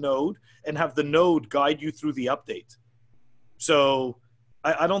into the node and have the node guide you through the update. So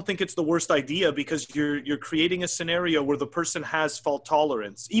I don't think it's the worst idea, because you're creating a scenario where the person has fault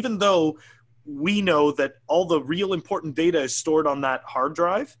tolerance, even though we know that all the real important data is stored on that hard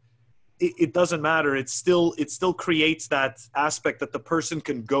drive. It doesn't matter. It still creates that aspect that the person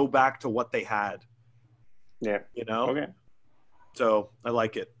can go back to what they had. Yeah. Okay. So I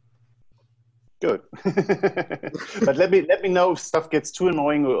like it. Good. But let me know if stuff gets too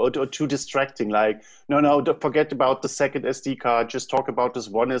annoying or too distracting. Like, no, don't forget about the second SD card. Just talk about this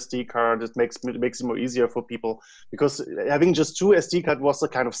one SD card. It makes it more easier for people, because having just two SD card was a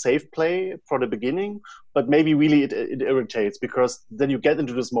kind of safe play for the beginning. But maybe really it irritates, because then you get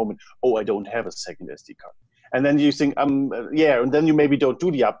into this moment. Oh, I don't have a second SD card. And then you think, yeah, and then you maybe don't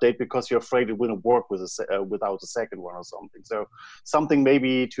do the update because you're afraid it wouldn't work without a second one or something. So something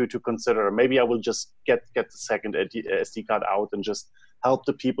maybe to consider. Maybe I will just get the second SD card out and just help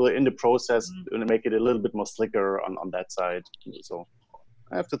the people in the process and make it a little bit more slicker on that side. So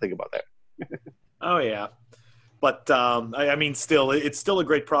I have to think about that. Oh, yeah. But I mean, it's still a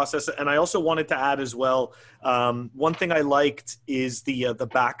great process. And I also wanted to add as well, one thing I liked is the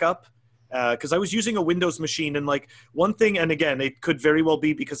backup. Because I was using a Windows machine, and one thing, and again, it could very well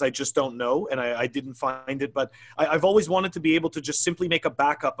be because I just don't know and I didn't find it, but I've always wanted to be able to just simply make a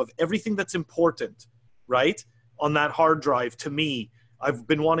backup of everything that's important, right, on that hard drive. To me, I've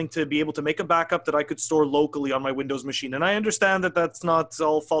been wanting to be able to make a backup that I could store locally on my Windows machine. And I understand that that's not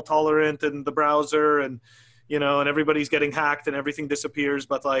all fault tolerant and the browser and, and everybody's getting hacked and everything disappears.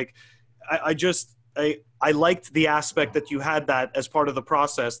 But I liked the aspect that you had that as part of the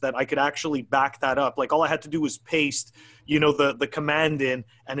process, that I could actually back that up. All I had to do was paste, the command in,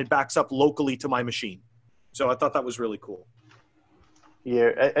 and it backs up locally to my machine. So I thought that was really cool. Yeah,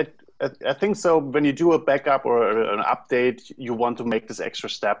 I think so. When you do a backup or an update, you want to make this extra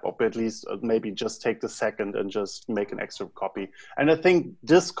step, or at least maybe just take the second and just make an extra copy. And I think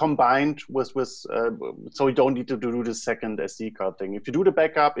this combined with so you don't need to do the second SD card thing. If you do the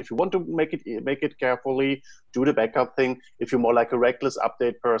backup, if you want to make it carefully, do the backup thing. If you're more like a reckless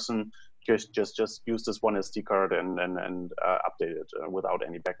update person, just use this one SD card and update it without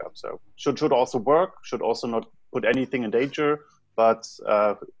any backup. So should also work. Should also not put anything in danger. But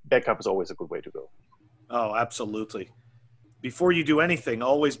backup is always a good way to go. Oh, absolutely. Before you do anything,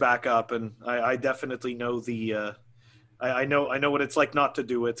 always back up. And I definitely know I know what it's like not to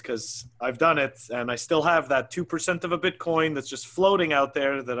do it, because I've done it, and I still have that 2% of a Bitcoin that's just floating out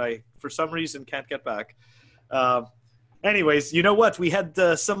there that I, for some reason, can't get back. Anyways, you know what? We had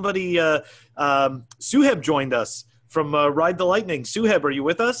somebody, Suheb joined us from Ride the Lightning. Suheb, are you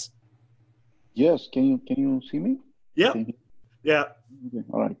with us? Yes. Can you see me? Yeah. Yeah. Okay.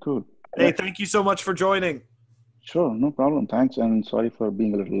 All right, cool. Hey, thank you so much for joining. Sure, no problem. Thanks, and sorry for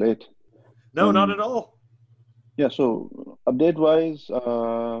being a little late. No, not at all. Yeah, so update-wise,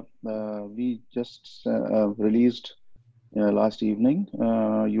 we just released last evening,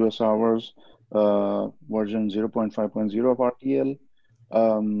 US hours, version 0.5.0 of RTL.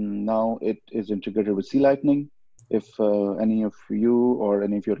 Now it is integrated with C-Lightning. If any of you or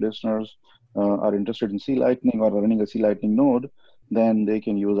any of your listeners are interested in C-Lightning or running a C-Lightning node, then they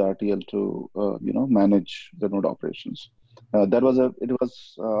can use RTL to manage the node operations. It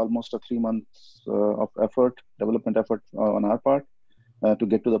was almost a 3 months of development effort on our part to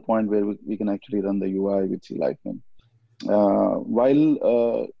get to the point where we can actually run the UI with C-Lightning.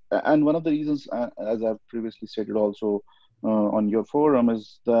 And one of the reasons, as I've previously stated also on your forum,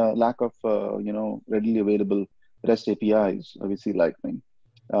 is the lack of readily available REST APIs with C-Lightning.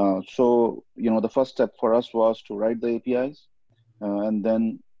 So the first step for us was to write the APIs and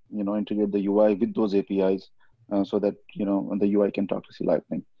then integrate the UI with those APIs so that the UI can talk to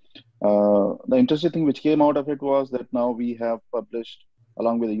C-Lightning. The interesting thing which came out of it was that now we have published,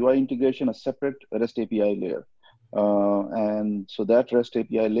 along with the UI integration, a separate REST API layer. And so that REST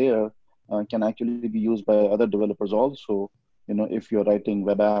API layer can actually be used by other developers also, if you're writing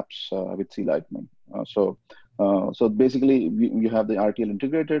web apps with C-Lightning. So basically, you have the RTL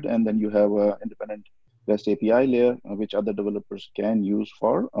integrated, and then you have an independent REST API layer, which other developers can use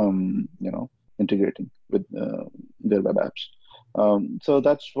for, integrating with their web apps. So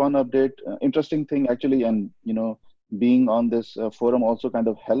that's one update. Interesting thing, actually, and being on this forum also kind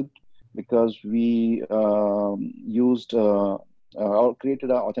of helped, because we used or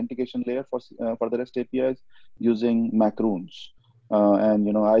created an authentication layer for the REST APIs using macaroons.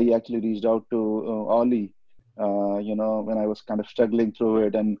 And I actually reached out to Ollie. When I was kind of struggling through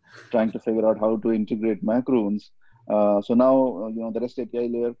it and trying to figure out how to integrate macaroons. So now, the REST API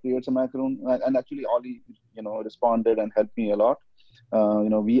layer creates a macaroon, and actually Ollie, responded and helped me a lot.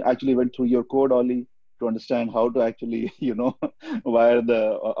 We actually went through your code, Ollie, to understand how to actually, wire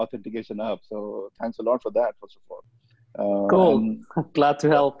the authentication up. So thanks a lot for that, first of all. Cool. Glad to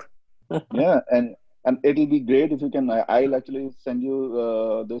help. Yeah, and it'll be great if you can. I'll actually send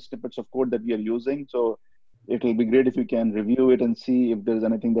you those snippets of code that we are using. So it'll be great if you can review it and see if there's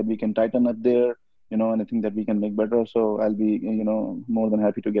anything that we can tighten up there, anything that we can make better. So I'll be, more than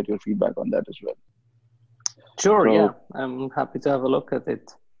happy to get your feedback on that as well. Sure, So, yeah. I'm happy to have a look at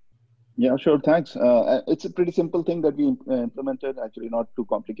it. Yeah, sure. Thanks. It's a pretty simple thing that we implemented, actually not too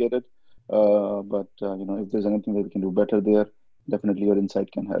complicated. But, if there's anything that we can do better there, definitely your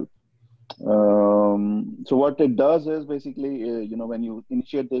insight can help. So what it does is basically, when you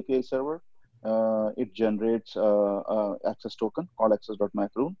initiate the API server, it generates access token called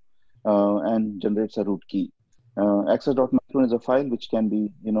access.macaroon and generates a root key. Access.macaroon is a file which can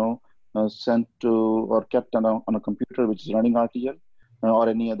be, sent to or kept on a computer which is running RTL or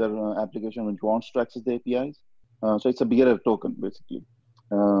any other application which wants to access the APIs. So it's a bearer token basically.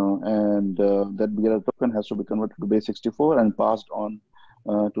 And that bearer token has to be converted to base 64 and passed on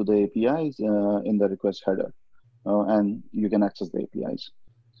to the APIs in the request header. And you can access the APIs.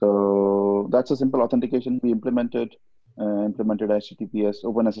 So that's a simple authentication we implemented HTTPS,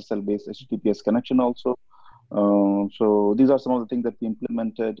 OpenSSL based HTTPS connection also. So these are some of the things that we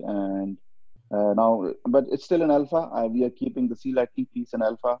implemented, and now, but it's still in alpha. We are keeping the C-Lightning piece in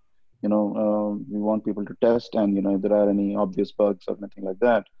alpha. We want people to test, and if there are any obvious bugs or anything like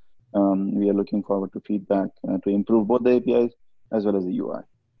that, we are looking forward to feedback to improve both the APIs as well as the UI.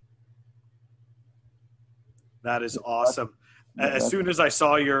 That is awesome. As soon as I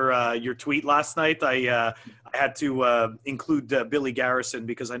saw your tweet last night, I had to include Billy Garrison,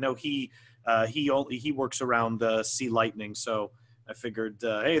 because I know he works around C-Lightning. So I figured,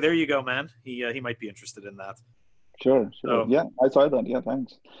 hey, there you go, man. He might be interested in that. Sure. So, Yeah, I saw that. Yeah,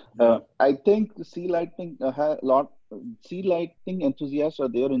 thanks. I think the Sea Lightning Sea Lightning enthusiasts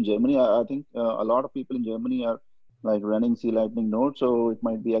are there in Germany. I think a lot of people in Germany are like running Sea Lightning nodes, so it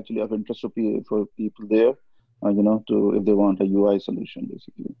might be actually of interest for people there, to if they want a UI solution,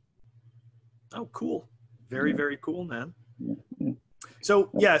 basically. Oh, cool! Very cool, man. Yeah.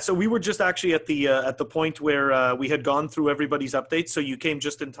 So so we were just actually at the point where we had gone through everybody's updates. So you came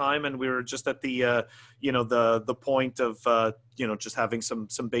just in time, and we were just at the the point of just having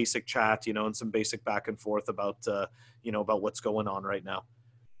some basic chat, and some basic back and forth about about what's going on right now.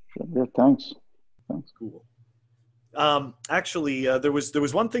 Sure. Yeah, thanks. Cool. Actually, there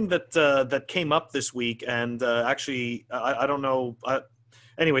was one thing that came up this week, and actually I don't know.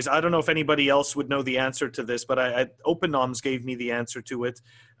 Anyways, I don't know if anybody else would know the answer to this, but OpenNoms gave me the answer to it.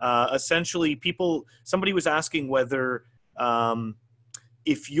 Essentially, somebody was asking whether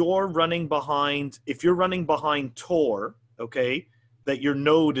if you're running behind Tor, okay, that your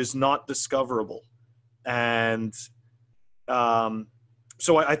node is not discoverable, and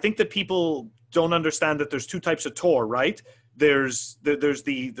so I think that people don't understand that there's two types of Tor, right? There's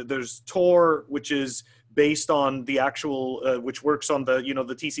Tor, which is based on the actual, which works on the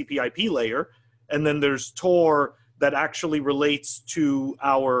the TCP/IP layer, and then there's Tor that actually relates to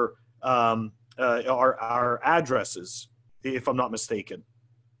our addresses, if I'm not mistaken.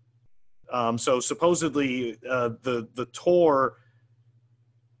 So supposedly the Tor,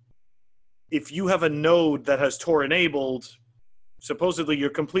 if you have a node that has Tor enabled, supposedly you're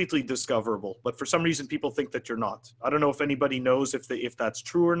completely discoverable, but for some reason people think that you're not. I don't know if anybody knows if that's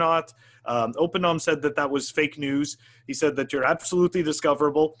true or not. OpenNom said that was fake news. He said that you're absolutely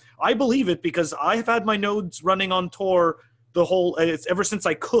discoverable. I believe it because I've had my nodes running on Tor ever since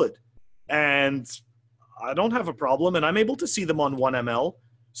I could, and I don't have a problem, and I'm able to see them on 1ML.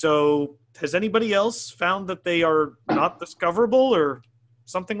 So has anybody else found that they are not discoverable or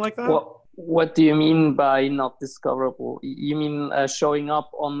something like that? Well, what do you mean by not discoverable? You mean showing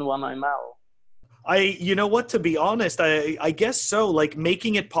up on 1ML? You know what, to be honest, I guess so, like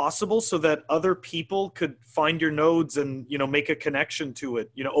making it possible so that other people could find your nodes and, make a connection to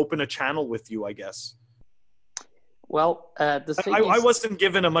it, open a channel with you, I guess. Well, the thing I wasn't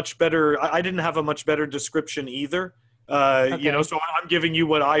given I didn't have a much better description either. Okay. So I'm giving you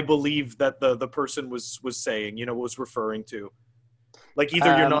what I believe that the person was saying, was referring to. Like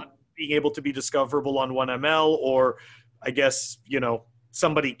either you're not being able to be discoverable on 1ML, or I guess,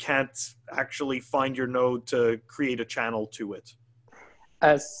 somebody can't actually find your node to create a channel to it.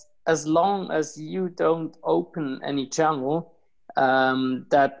 As long as you don't open any channel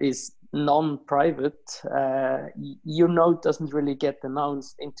that is non-private, your node doesn't really get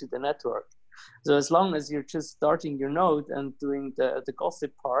announced into the network. So as long as you're just starting your node and doing the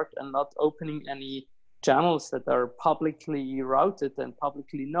gossip part and not opening any channels that are publicly routed and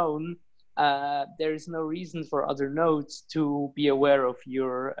publicly known, there is no reason for other nodes to be aware of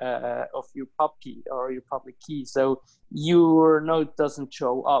your pub key or your public key. So your node doesn't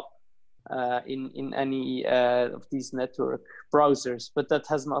show up in any of these network browsers, but that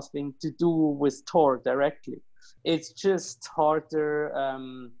has nothing to do with Tor directly. It's just harder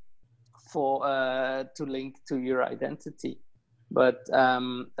to link to your identity. But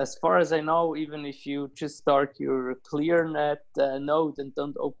as far as I know, even if you just start your ClearNet node and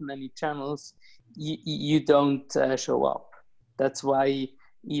don't open any channels, you don't show up. That's why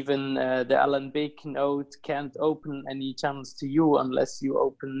even the LNBig node can't open any channels to you unless you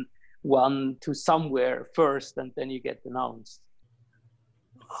open one to somewhere first, and then you get announced.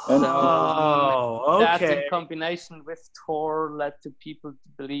 Oh, okay. That in combination with Tor led to people to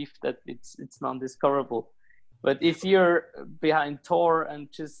believe that it's non-discoverable. But if you're behind Tor and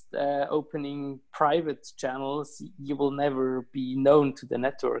just opening private channels, you will never be known to the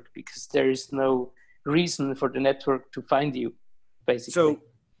network because there is no reason for the network to find you, basically.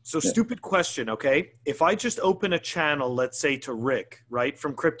 So stupid question, okay? If I just open a channel, let's say to Rick, right,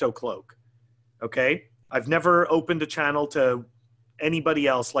 from CryptoCloak, okay? I've never opened a channel to anybody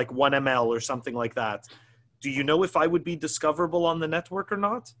else, like 1ML or something like that. Do you know if I would be discoverable on the network or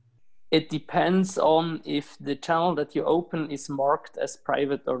not? It depends on if the channel that you open is marked as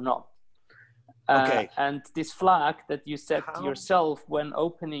private or not. Okay. And this flag that you set yourself when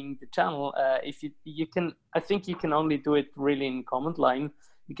opening the channel, if you can, I think you can only do it really in command line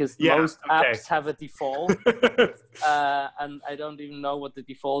because most apps have a default. And I don't even know what the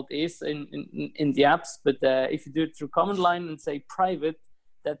default is in the apps, but if you do it through command line and say private,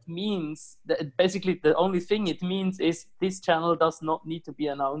 that means that basically the only thing it means is this channel does not need to be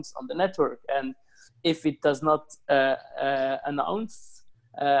announced on the network. And if it does not announce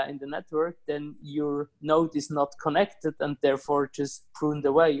in the network, then your node is not connected and therefore just pruned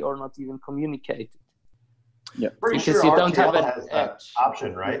away or not even communicated. Yeah, Pretty because sure you don't have RTL an has that edge.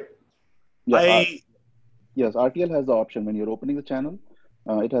 option, right? Yeah, yes, RTL has the option when you're opening the channel.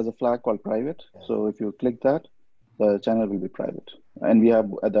 It has a flag called private. So if you click that, the channel will be private. And we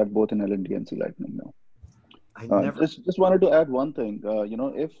have that both in LND and C Lightning now. Just wanted to add one thing.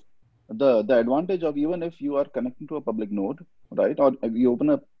 If the advantage of, even if you are connecting to a public node, right? Or if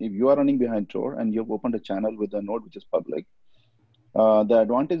you are running behind Tor and you've opened a channel with a node which is public, the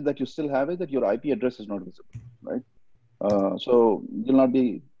advantage that you still have is that your IP address is not visible, right? So you'll not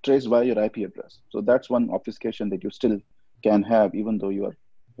be traced by your IP address. So that's one obfuscation that you still can have, even though you are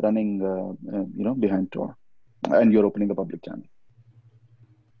running, behind Tor, and you're opening a public channel.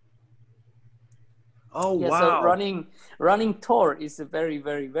 Oh, yeah, wow. So running Tor is a very,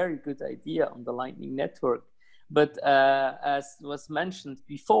 very, very good idea on the Lightning Network. But as was mentioned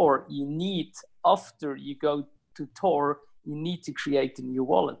before, you need, after you go to Tor, you need to create a new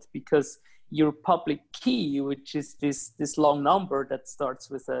wallet, because your public key, which is this long number that starts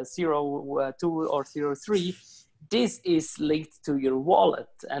with a 0, 2, or 0, 3, this is linked to your wallet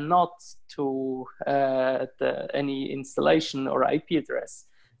and not to any installation or IP address.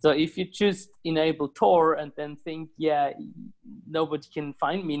 So if you just enable Tor and then think, yeah, nobody can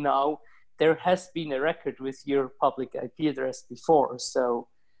find me now, there has been a record with your public IP address before. So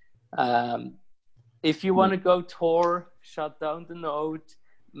if you want to go Tor, shut down the node,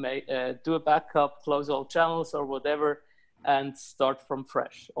 do a backup, close all channels or whatever, and start from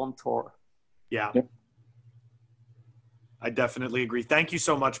fresh on Tor. Yeah. I definitely agree. Thank you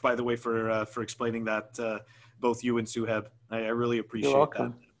so much, by the way, for explaining that, both you and Suhaib. I really appreciate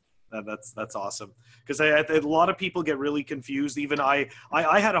that. That's awesome, because a lot of people get really confused. Even I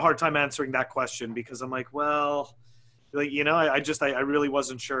had a hard time answering that question, because I'm like, well, I really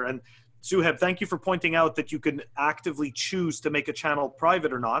wasn't sure. And Suhaib, thank you for pointing out that you can actively choose to make a channel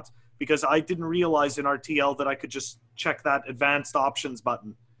private or not, because I didn't realize in RTL that I could just check that advanced options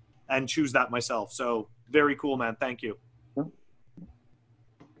button and choose that myself. So very cool, man. Thank you.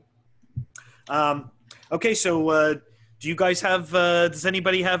 Okay, so do you guys have, does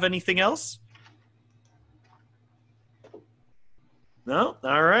anybody have anything else? No?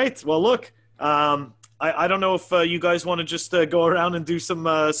 All right. Well, look, I don't know if you guys want to just go around and do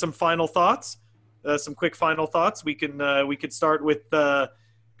some final thoughts, some quick final thoughts. We could start with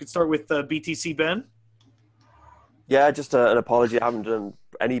BTC Ben. Yeah, just an apology. I haven't done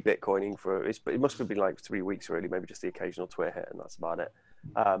any Bitcoining it must have been like 3 weeks really, maybe just the occasional Twitter hit, and that's about it.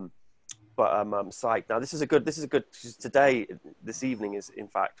 But I'm psyched. Now this is a good, today, this evening is in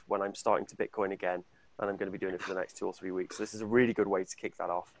fact when I'm starting to Bitcoin again, and I'm going to be doing it for the next 2 or 3 weeks. So this is a really good way to kick that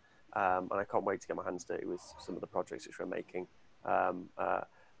off. And I can't wait to get my hands dirty with some of the projects which we're making. But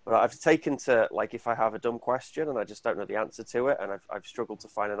I've taken to, like, if I have a dumb question and I just don't know the answer to it, and I've struggled to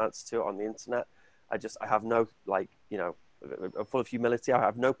find an answer to it on the internet, I have no, I'm full of humility. I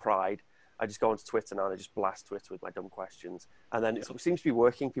have no pride. I just go onto Twitter now and I just blast Twitter with my dumb questions. And then it seems to be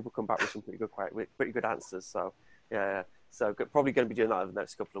working. People come back with some pretty good answers. So yeah, so probably going to be doing that over the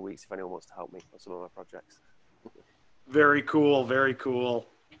next couple of weeks if anyone wants to help me on some of my projects. Very cool. Very cool.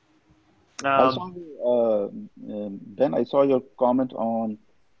 I saw Ben, I saw your comment on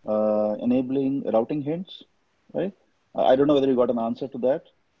enabling routing hints, right? I don't know whether you got an answer to that.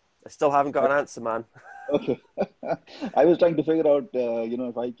 I still haven't got an answer, man. Okay. I was trying to figure out,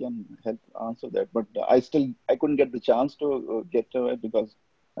 if I can help answer that, but I couldn't get the chance to get to it because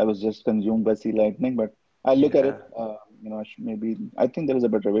I was just consumed by C Lightning, but I'll look at it. I think there is a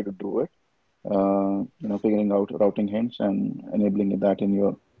better way to do it. Figuring out routing hints and enabling that in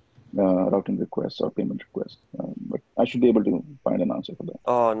your routing requests or payment requests. But I should be able to find an answer for that.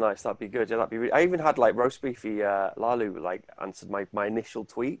 Oh, nice. That'd be good. Yeah, that'd be really... I even had Roast Beefy Lalu answered my initial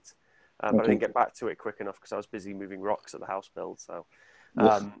tweet, but I didn't get back to it quick enough because I was busy moving rocks at the house build. So,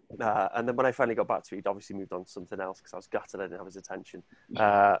 and then when I finally got back to it, he'd obviously moved on to something else because I was gutted I didn't have his attention.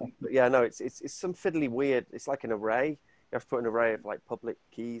 But yeah, no, it's some fiddly weird. It's like an array. You have to put an array of public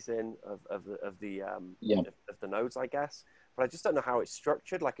keys in of the nodes, I guess. But I just don't know how it's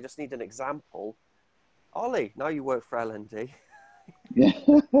structured. I just need an example. Ollie, now you work for LND. Yeah.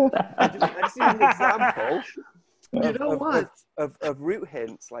 I just need an example. You know what? Of root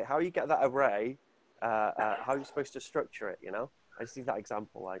hints, how you get that array, how you're supposed to structure it. I just need that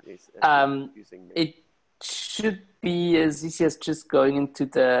example. Using me. It should be as easy as just going into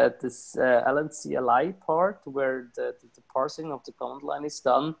this LNCLI part where the parsing of the command line is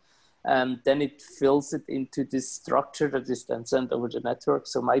done. and then it fills it into this structure that is then sent over the network.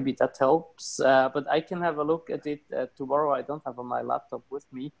 So maybe that helps. But I can have a look at it tomorrow. I don't have my laptop with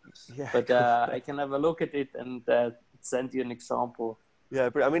me, but I can have a look at it and send you an example. Yeah,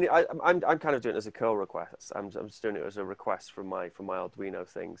 but I mean, I'm kind of doing it as a curl request. I'm just doing it as a request from my Arduino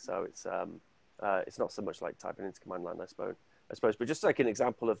thing. So it's not so much like typing into command line, I suppose, but just like an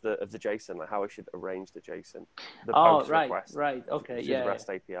example of the JSON, like how I should arrange the JSON. The post request, right, okay, yeah. The REST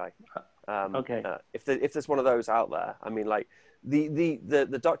API. Okay. If there's one of those out there, I mean, like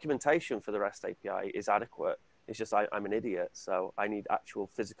the documentation for the REST API is adequate. It's just I'm an idiot, so I need actual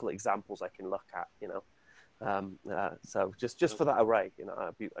physical examples I can look at, you know. So just for that array, you know,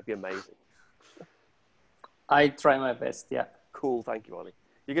 I'd be amazing. I try my best. Yeah. Cool. Thank you, Ollie.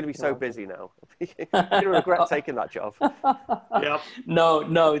 You're going to be so busy now. You're going to regret taking that job. Yep.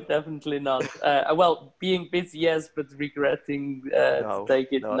 No, definitely not. Well, being busy, yes, but regretting to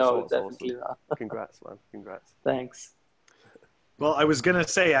take it, no, definitely awesome. not. Congrats, man. Congrats. Thanks. Well, I was going to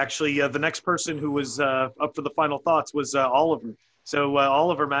say, actually, the next person who was up for the final thoughts was Oliver. So,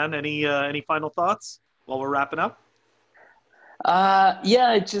 Oliver, man, any final thoughts while we're wrapping up?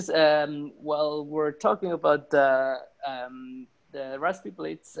 Yeah, just well, we're talking about the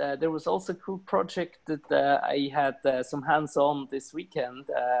Raspiblitz. There was also a cool project that I had some hands-on this weekend,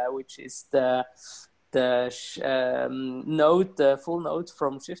 which is the node, the full node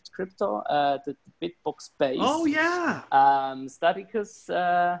from Shift Crypto, the Bitbox base. Oh yeah. Staticus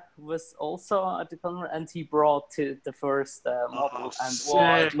was also at the conference, and he brought the first model, and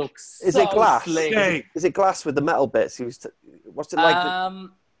wow, it looks is so it glass? slick. Is it glass with the metal bits? What's it like?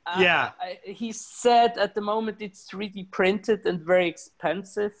 Yeah. He said at the moment it's 3D printed and very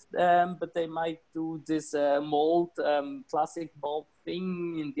expensive, but they might do this mold, plastic mold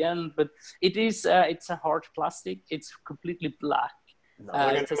thing in the end. But it's a hard plastic. It's completely black.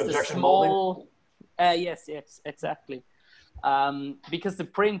 It has a small. Yes, exactly. Because the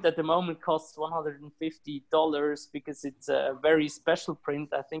print at the moment costs $150 because it's a very special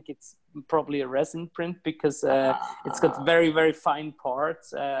print. I think it's probably a resin print because it's got very, very fine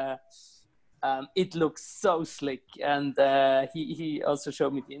parts. It looks so slick. And he also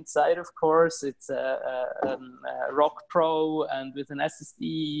showed me the inside, of course. It's a Rock Pro and with an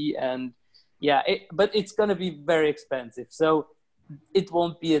SSD. And yeah, but it's going to be very expensive. So it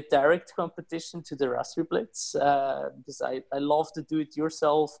won't be a direct competition to the Raspiblitz because I love the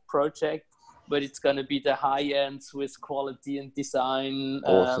do-it-yourself project, but it's going to be the high-end Swiss quality and design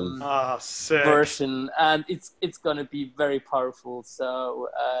version, and it's going to be very powerful. So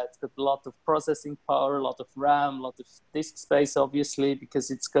it's got a lot of processing power, a lot of RAM, a lot of disk space, obviously,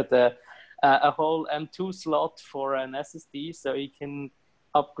 because it's got a whole M2 slot for an SSD, so you can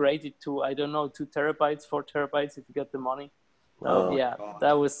upgrade it to, I don't know, 2 terabytes, 4 terabytes if you get the money. Oh yeah,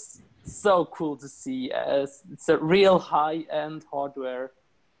 that was so cool to see. It's a real high-end hardware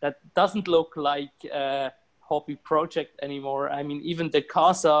that doesn't look like a hobby project anymore. I mean, even the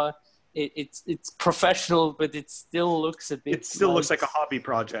Casa, it's professional, but it still looks a bit. It still looks like a hobby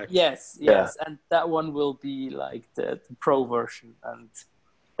project. Yes, and that one will be like the pro version, and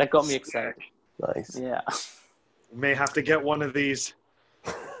that got me excited. Nice. Yeah. May have to get one of these.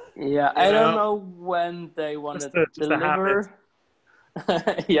 Yeah, I don't know when they want to deliver.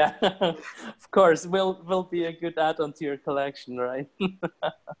 Yeah, of course, will be a good add-on to your collection, right?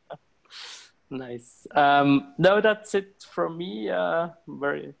 Nice. No, that's it from me. I'm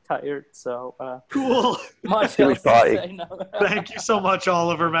very tired, so cool. Much else to say now. Thank you so much,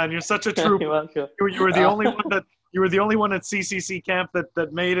 Oliver. Man, you're such a trooper. You're welcome. You were the only one that at CCC camp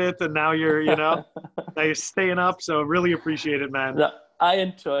that made it, and now you're now you're staying up. So really appreciate it, man. No, I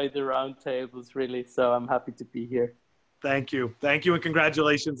enjoy the roundtables really, so I'm happy to be here. Thank you, and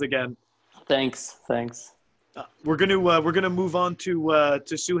congratulations again. Thanks. We're gonna move on to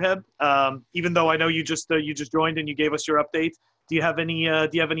Suhaib. Even though I know you just joined and you gave us your update, do you have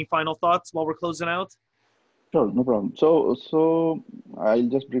any final thoughts while we're closing out? Sure, no problem. So I'll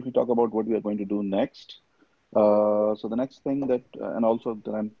just briefly talk about what we are going to do next. So the next thing that and also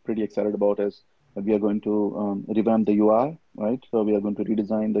that I'm pretty excited about is that we are going to revamp the UI, right? So we are going to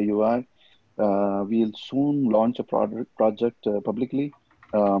redesign the UI. We'll soon launch a project publicly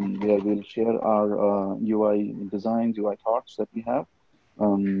where we'll share our UI designs, UI thoughts that we have.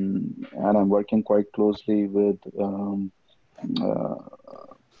 And I'm working quite closely with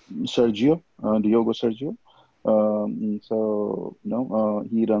Sergio, Diogo Sergio. So,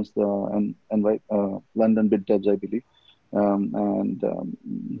 he runs the London BitEdge, I believe. And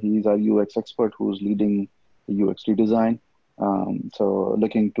he's our UX expert who's leading the UX redesign. So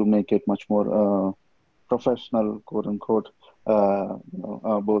looking to make it much more professional, quote unquote,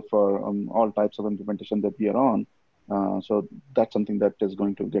 both for all types of implementation that we are on. So that's something that is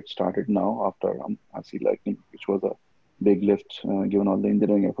going to get started now after RC Lightning, which was a big lift given all the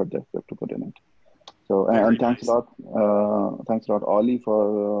engineering effort that we have to put in it. So, and thanks a lot, Ollie,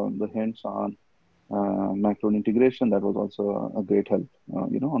 for the hints on macro integration. That was also a great help,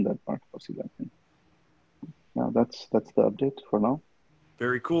 on that part of C Lightning. Yeah, that's the update for now.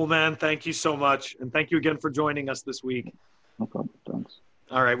 Very cool, man. Thank you so much, and thank you again for joining us this week. No problem. Thanks.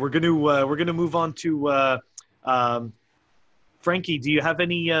 All right, we're gonna move on to Frankie. Do you have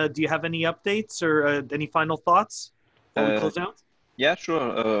any updates or any final thoughts before we close out? Yeah,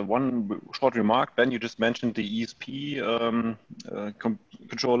 sure. One short remark. Ben, you just mentioned the ESP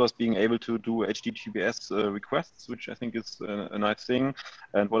controllers being able to do HTTPS requests, which I think is a nice thing.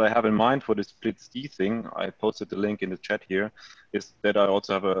 And what I have in mind for this BlitzD thing, I posted the link in the chat here, is that I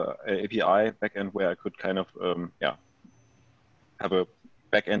also have a API backend where I could kind of, have a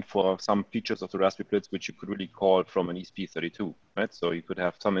backend for some features of the Raspiblitz, which you could really call from an ESP32, right? So you could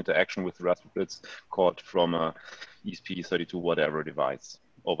have some interaction with the Raspiblitz called from a ESP32 whatever device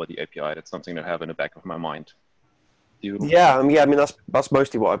over the API. That's something that I have in the back of my mind. Yeah, I mean that's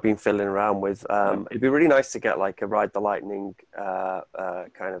mostly what I've been fiddling around with. It'd be really nice to get like a Ride the Lightning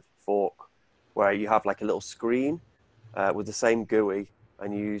kind of fork where you have like a little screen with the same GUI.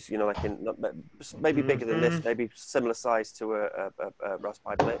 And use, like maybe bigger than this, maybe similar size to a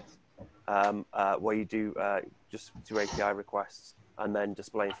Raspiblitz, where you do just do API requests and then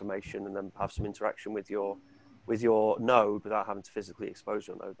display information and then have some interaction with your node without having to physically expose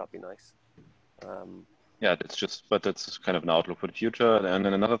your node. That'd be nice. Yeah, that's kind of an outlook for the future. And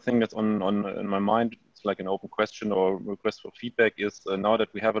then another thing that's in my mind, it's like an open question or request for feedback, is now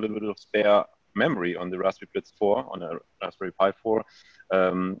that we have a little bit of spare memory on the Raspiblitz 4, on a Raspberry Pi 4,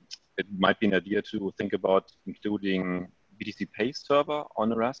 it might be an idea to think about including BTCpayserver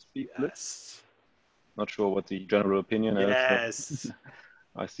on a Raspberry Blitz. Not sure what the general opinion is. Yes.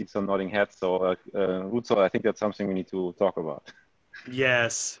 I see some nodding heads. So, Rtl, I think that's something we need to talk about.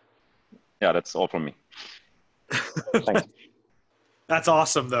 Yes. Yeah, that's all from me. Thanks. That's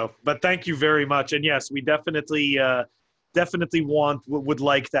awesome, though. But thank you very much. And yes, we definitely would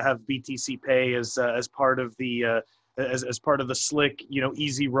like to have BTC Pay as part of the as part of the slick,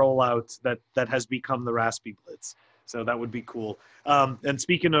 easy rollout that has become the Raspiblitz. So that would be cool. And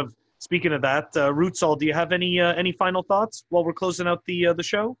speaking of that, Rtl, do you have any final thoughts while we're closing out the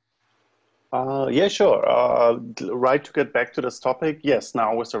show? Yeah, sure. Right, to get back to this topic, yes,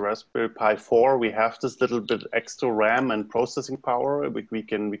 now with the Raspberry Pi 4, we have this little bit extra RAM and processing power we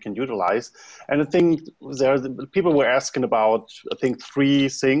can utilize. And I think people were asking about, I think, 3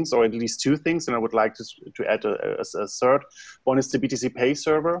 things, or at least 2 things, and I would like to add a third. One is the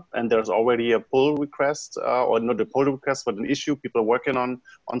BTCpayserver, and there's already a pull request, or not a pull request, but an issue. People are working on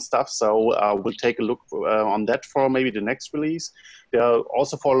stuff, so we'll take a look on that for maybe the next release.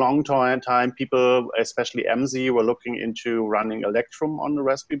 Also, for a long time, people, especially MZ, were looking into running Electrum on the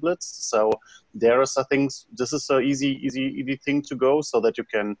Raspiblitz. So there are some things. This is an easy thing to go, so that you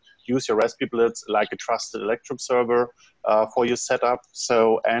can use your Raspiblitz like a trusted Electrum server for your setup.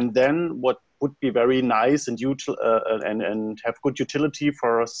 So, and then what would be very nice and have good utility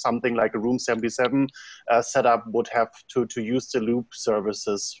for something like a Room 77 setup would have to use the loop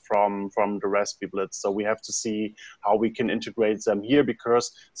services from the Raspiblitz. So we have to see how we can integrate them here,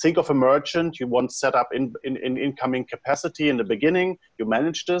 because think of a merchant, you want to set up in incoming capacity in the beginning, you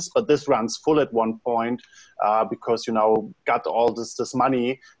manage this, but this runs full at one point because you now got all this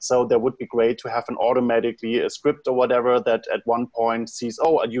money. So that would be great to have a script or whatever that at one point sees,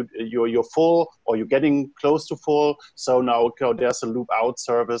 oh, you're full, or you're getting close to full. So now there's a loop out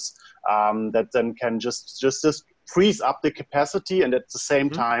service that then can just freeze up the capacity, and at the same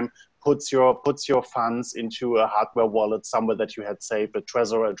time puts your funds into a hardware wallet somewhere that you had saved, a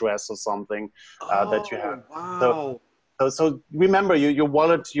Trezor address or something that you have. Wow. So remember, your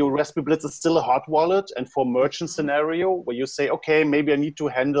wallet, your Raspiblitz is still a hot wallet, and for merchant scenario where you say, okay, maybe I need to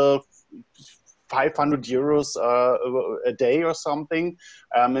handle 500 euros a day or something,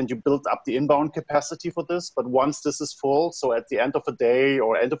 and you build up the inbound capacity for this. But once this is full, so at the end of a day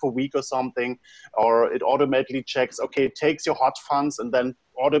or end of a week or something, or it automatically checks, okay, it takes your hot funds and then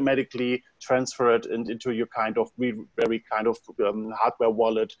automatically transfer it into your kind of very kind of hardware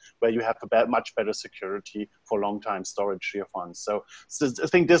wallet, where you have a much better security for long time storage for your funds. So I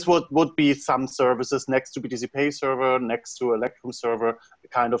think this would be some services next to BTCpayserver, next to Electrum server,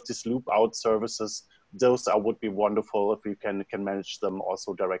 kind of this loop out services those would be wonderful if we can manage them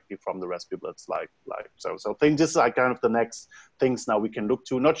also directly from the Raspiblitz. So I think this is like kind of the next things now we can look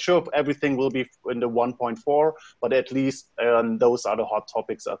to. Not sure if everything will be in the 1.4, but at least those are the hot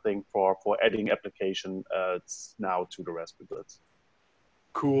topics, I think, for adding application now to the Raspiblitz.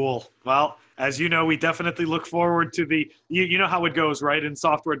 Cool. Well, as you know, we definitely look forward to the, you know how it goes, right? In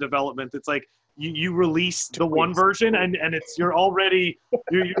software development, it's like you release the one version and it's, you're already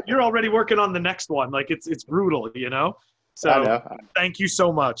working on the next one. Like it's brutal, you know? So thank you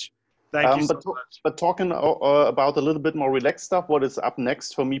so much. Thank you so much. But talking about a little bit more relaxed stuff, what is up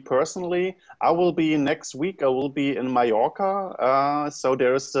next for me personally, I will be next week, I will be in Mallorca. So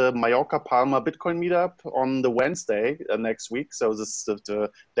there's the Mallorca Palma Bitcoin meetup on the Wednesday next week. So this is the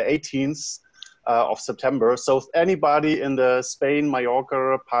 18th of September. So if anybody in the Spain,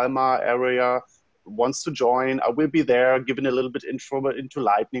 Mallorca, Palma area wants to join, I will be there giving a little bit intro into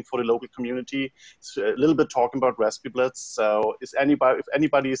Lightning for the local community, a little bit talking about Raspiblitz. So if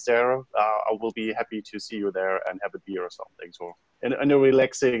anybody is there, I will be happy to see you there and have a beer or something. So in a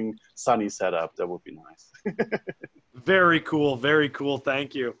relaxing, sunny setup, that would be nice. Very cool. Very cool.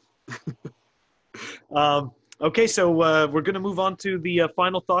 Thank you. Okay, so we're going to move on to the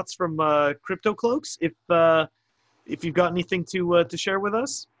final thoughts from Crypto Cloaks. If you've got anything to share with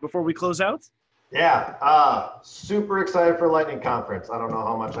us before we close out. Yeah, super excited for Lightning Conference. I don't know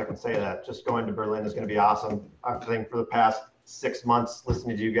how much I can say that. Just going to Berlin is going to be awesome. I think for the past 6 months,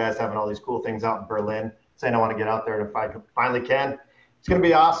 listening to you guys having all these cool things out in Berlin, saying I want to get out there if I finally can. It's going to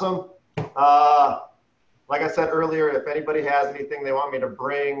be awesome. Like I said earlier, if anybody has anything they want me to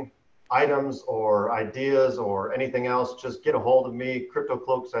bring, items or ideas or anything else, just get a hold of me,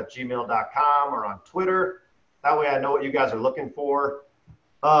 cryptocloaks@gmail.com or on Twitter. That way I know what you guys are looking for.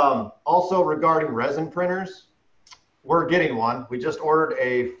 Also regarding resin printers, we're getting one. We just ordered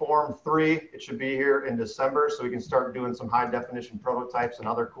a Form 3. It should be here in December, so we can start doing some high definition prototypes and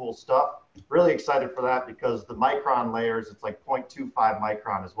other cool stuff. Really excited for that because the micron layers, it's like 0.25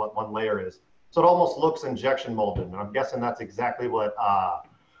 micron is what one layer is. So it almost looks injection molded, and I'm guessing that's exactly what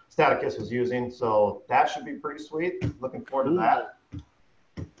Staticus was using. So that should be pretty sweet. Looking forward to that.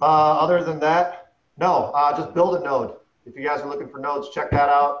 Other than that, no, just build a node. If you guys are looking for nodes, check that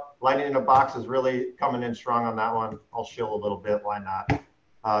out. Lightning in a Box is really coming in strong on that one. I'll shill a little bit, why not?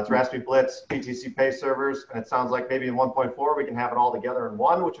 It's Raspiblitz, BTCpayservers, and it sounds like maybe in 1.4 we can have it all together in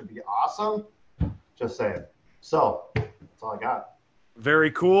one, which would be awesome. Just saying. So that's all I got. Very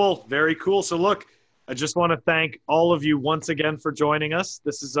cool. Very cool. So look, I just want to thank all of you once again for joining us.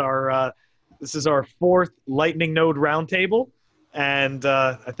 This is our 4th Lightning Node Roundtable. And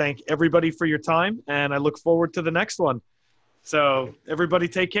I thank everybody for your time, and I look forward to the next one. So everybody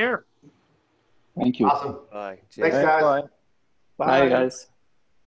take care. Thank you. Awesome. Bye. Thanks, guys. Bye. Bye, guys.